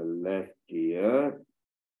ear, the left ear,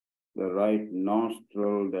 the right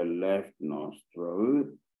nostril, the left nostril,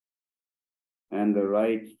 and the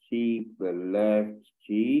right cheek, the left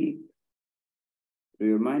cheek. So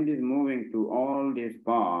your mind is moving to all these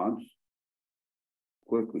parts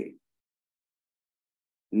quickly.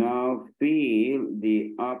 Now feel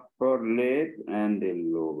the upper lip and the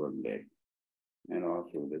lower lip, and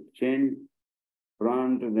also the chin,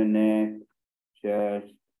 front of the neck,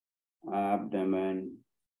 chest, abdomen,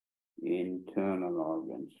 internal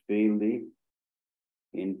organs. Feel the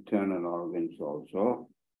internal organs also.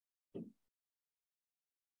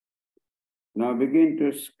 Now begin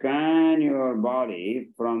to scan your body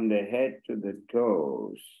from the head to the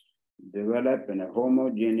toes. Develop a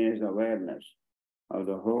homogeneous awareness of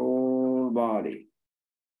the whole body.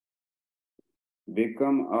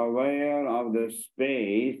 Become aware of the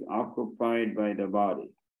space occupied by the body.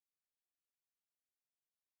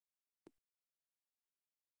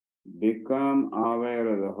 Become aware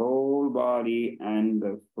of the whole body and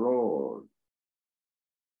the floor.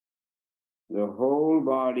 The whole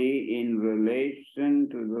body in relation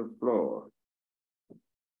to the floor.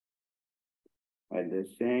 At the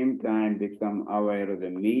same time, become aware of the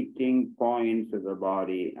meeting points of the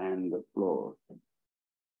body and the floor.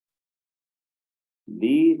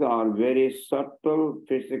 These are very subtle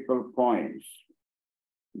physical points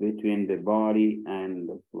between the body and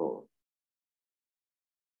the floor.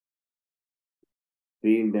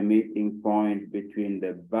 Feel the meeting point between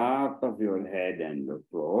the back of your head and the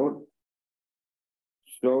floor,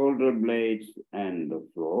 shoulder blades and the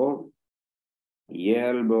floor,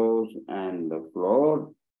 elbows and the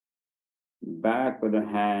floor, back of the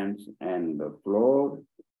hands and the floor,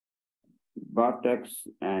 buttocks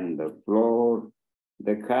and the floor,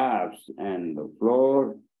 the calves and the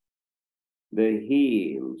floor, the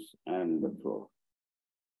heels and the floor.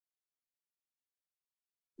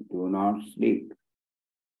 Do not sleep.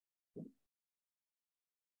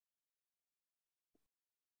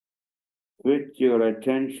 Switch your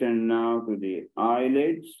attention now to the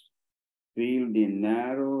eyelids. Feel the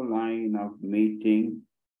narrow line of meeting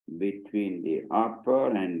between the upper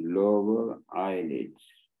and lower eyelids.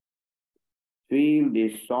 Feel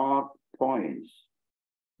the sharp points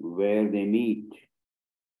where they meet.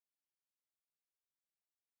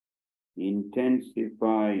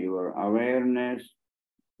 Intensify your awareness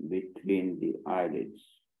between the eyelids.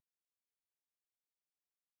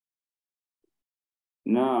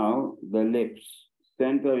 Now the lips.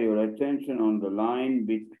 Center your attention on the line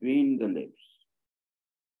between the lips,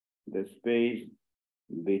 the space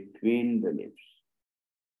between the lips.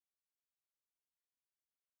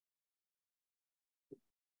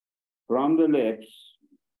 From the lips,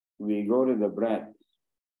 we go to the breath.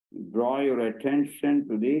 Draw your attention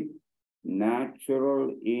to the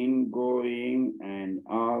natural ingoing and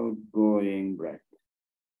outgoing breath.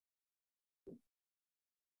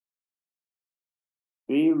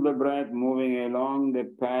 Feel the breath moving along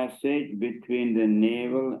the passage between the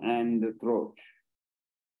navel and the throat.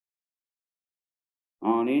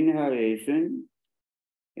 On inhalation,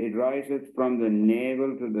 it rises from the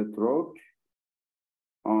navel to the throat.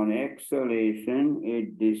 On exhalation,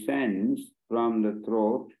 it descends from the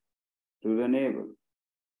throat to the navel.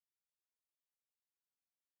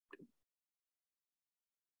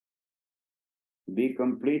 Be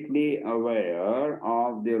completely aware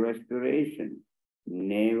of the respiration.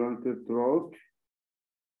 Navel to throat,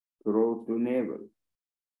 throat to navel.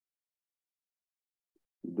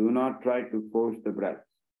 Do not try to force the breath.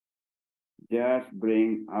 Just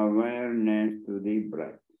bring awareness to the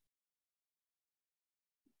breath.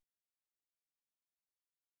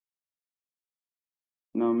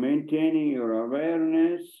 Now, maintaining your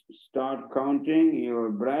awareness, start counting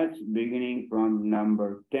your breaths beginning from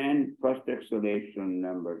number 10, first exhalation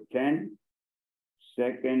number 10,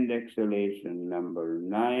 second exhalation number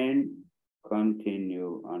 9,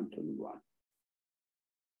 continue until 1.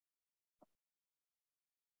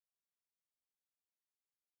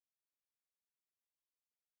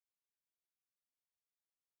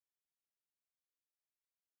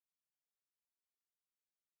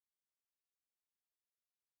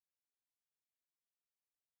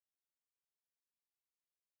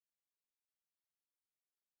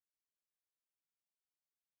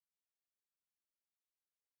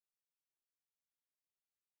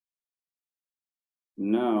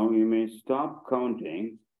 Now you may stop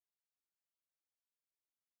counting.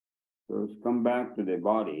 So come back to the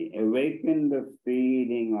body. Awaken the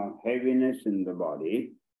feeling of heaviness in the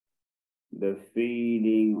body, the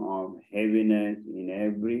feeling of heaviness in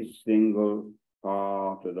every single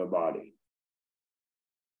part of the body.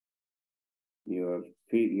 You're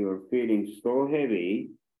feeling so heavy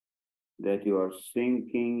that you are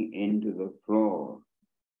sinking into the floor.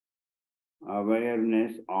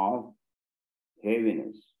 Awareness of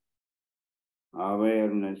heaviness.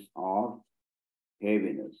 Awareness of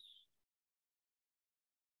heaviness.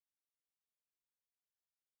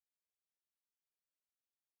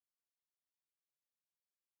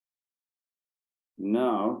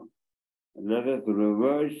 Now, let us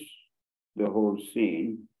reverse the whole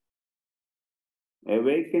scene.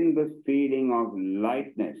 Awaken the feeling of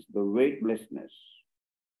lightness, the weightlessness.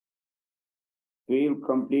 Feel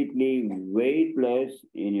completely weightless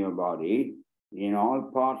in your body, in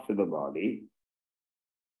all parts of the body.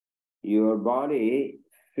 Your body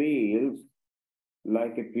feels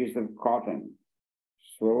like a piece of cotton,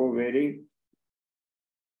 so very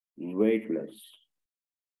weightless.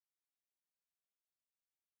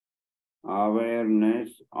 Awareness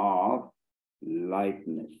of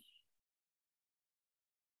lightness.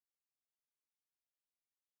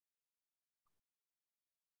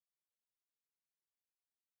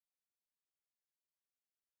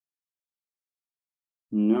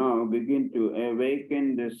 Now begin to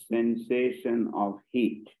awaken the sensation of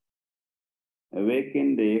heat.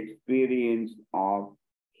 Awaken the experience of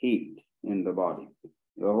heat in the body.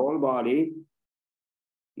 The whole body,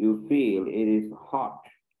 you feel it is hot.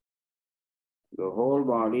 The whole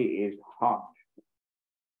body is hot.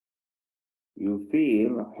 You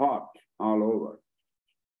feel hot all over.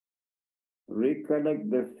 Recollect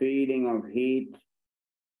the feeling of heat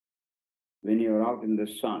when you're out in the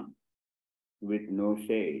sun with no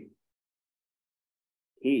shade.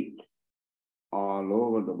 Heat all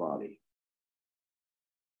over the body.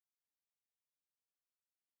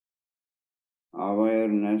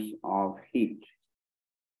 Awareness of heat.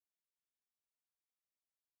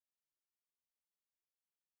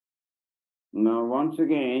 Now once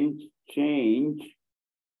again, change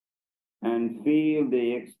and feel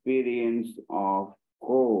the experience of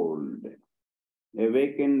cold.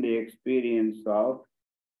 Awaken the experience of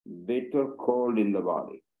bitter cold in the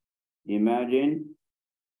body. Imagine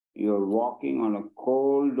you're walking on a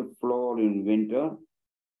cold floor in winter.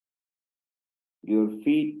 Your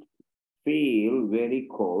feet feel very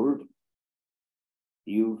cold.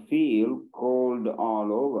 You feel cold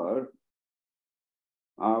all over.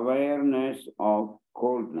 Awareness of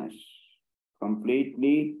coldness.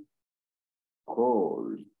 completely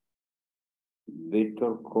cold,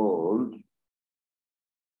 bitter cold,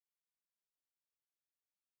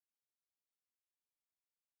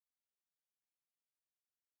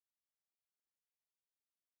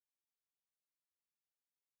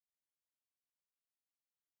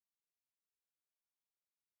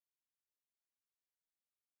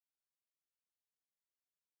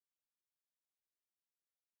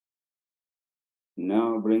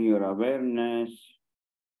 now bring your awareness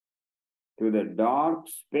to the dark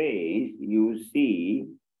space you see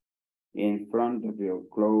in front of your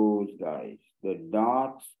closed eyes. The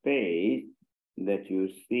dark space that you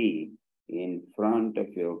see in front of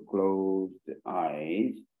your closed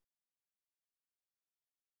eyes.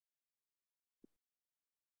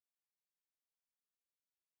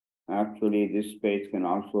 Actually, this space can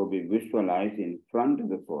also be visualized in front of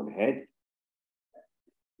the forehead.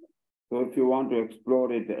 So if you want to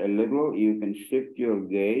explore it a little, you can shift your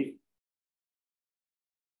gaze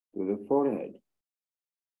to the forehead.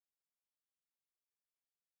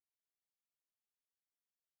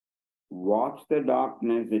 Watch the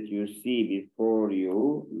darkness that you see before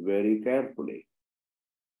you very carefully,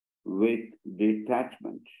 with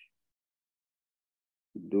detachment.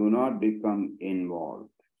 Do not become involved.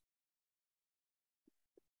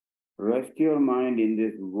 Rest your mind in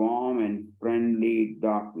this warm and friendly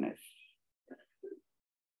darkness.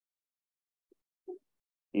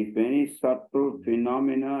 If any subtle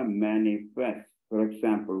phenomena manifest, for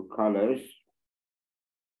example, colors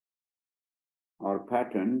or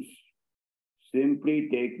patterns, simply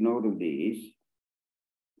take note of these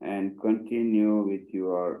and continue with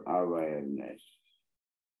your awareness.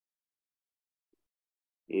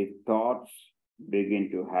 If thoughts begin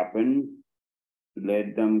to happen,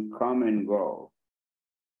 let them come and go,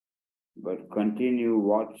 but continue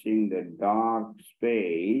watching the dark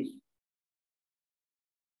space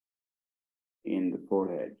in the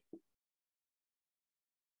forehead.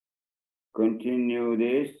 Continue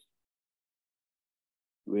this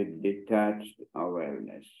with detached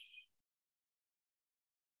awareness.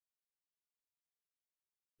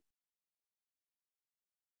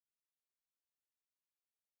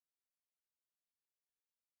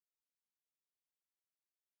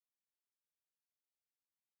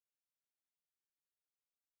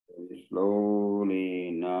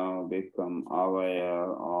 Slowly now become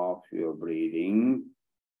aware of your breathing.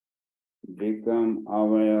 Become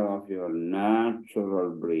aware of your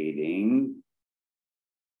natural breathing.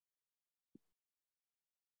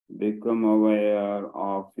 Become aware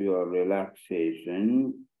of your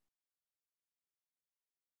relaxation.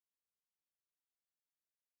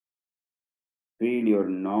 Feel your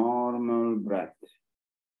normal breath.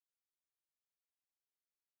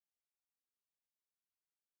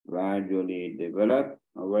 Gradually develop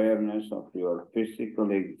awareness of your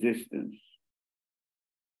physical existence.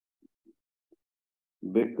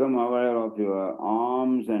 Become aware of your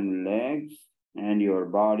arms and legs and your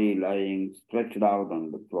body lying stretched out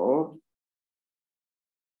on the floor.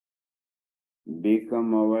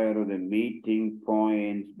 Become aware of the meeting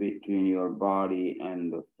points between your body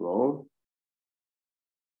and the floor.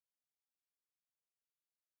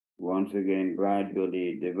 Once again,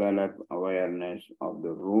 gradually develop awareness of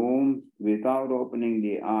the room without opening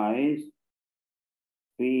the eyes.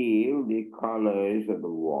 Feel the colors of the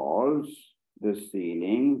walls, the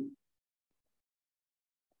ceiling,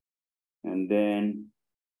 and then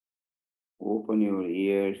open your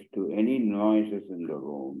ears to any noises in the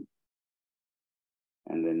room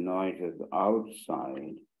and the noises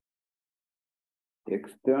outside.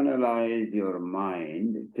 Externalize your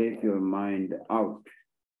mind, take your mind out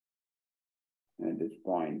at this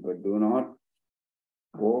point, but do not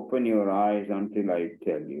open your eyes until I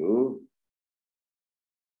tell you.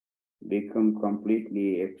 Become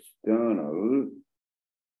completely external.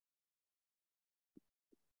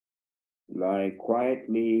 Lie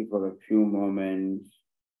quietly for a few moments.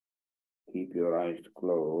 Keep your eyes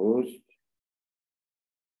closed.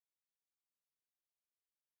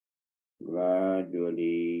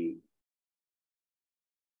 Gradually,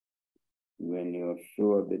 when you're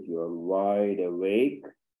sure that you are wide awake,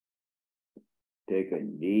 take a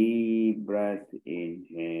deep breath,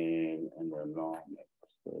 inhale, and a long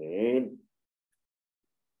exhale.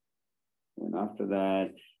 And after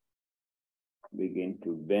that, begin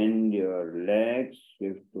to bend your legs,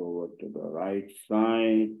 shift over to the right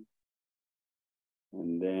side,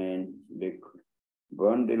 and then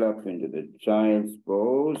bundle up into the child's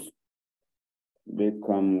pose.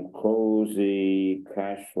 Become cozy,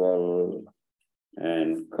 casual,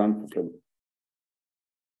 and comfortable.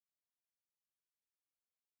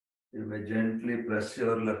 You may gently press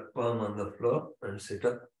your left palm on the floor and sit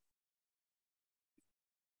up.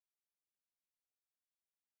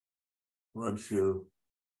 Once you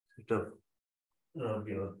sit up, rub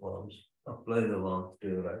your palms, apply the warmth to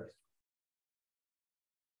your eyes.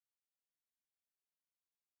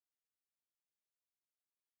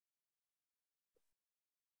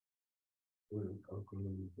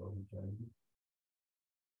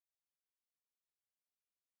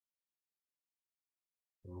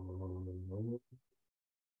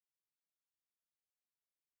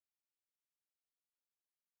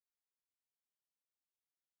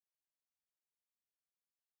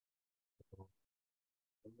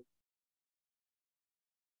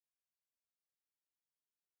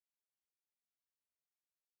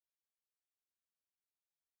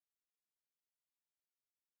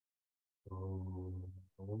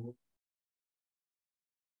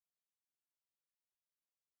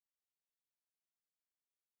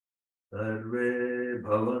 Sarve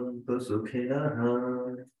bhavantu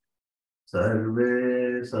sukhinah, sarve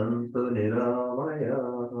santu niramayah,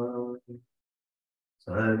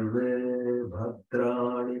 sarve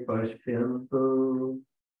bhadrani pashyantu,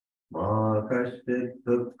 ma kashchit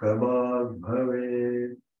dukkhabhag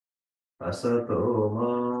bhavet, asato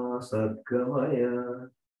ma sadgamaya,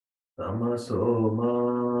 tamaso ma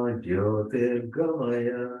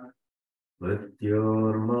jyotirgamaya,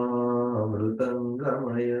 mrityorma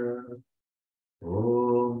amrutangamaya.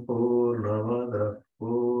 Om Purnamada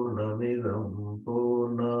Purnamidam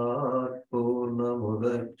Purnat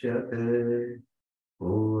Purnamudachyate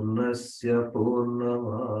Purnasya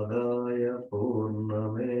Purnamadaya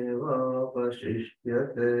Purnameva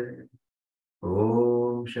Vasishyate.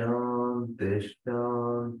 Om Shanti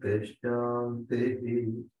Shanti Shanti.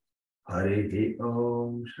 Harihi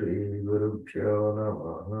Om Shri Gurubhyo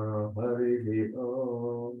Namaha. Harihi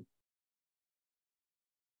Om.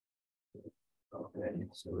 Okay,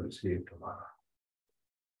 so we'll see you tomorrow.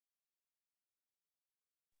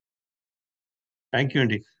 Thank you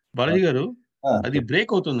అండి. బాలాజీ గారు, అది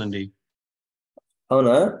break అవుతుందండి.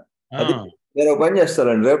 అవునా? నేను ఒక పని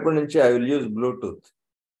చేస్తానండి, రేపటి నుంచి ఐ విల్ యూజ్ బ్లూటూత్.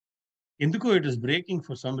 ఎందుకు it is breaking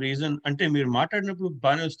for some reason. అంటే మీరు మాట్లాడినప్పుడు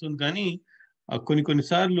బాగానే వస్తుంది, కానీ కొన్ని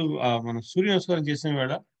సార్లు మనం సూర్య నమస్కారం చేసిన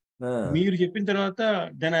వేళ మీరు చెప్పిన తర్వాత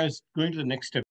then I was going to the next step.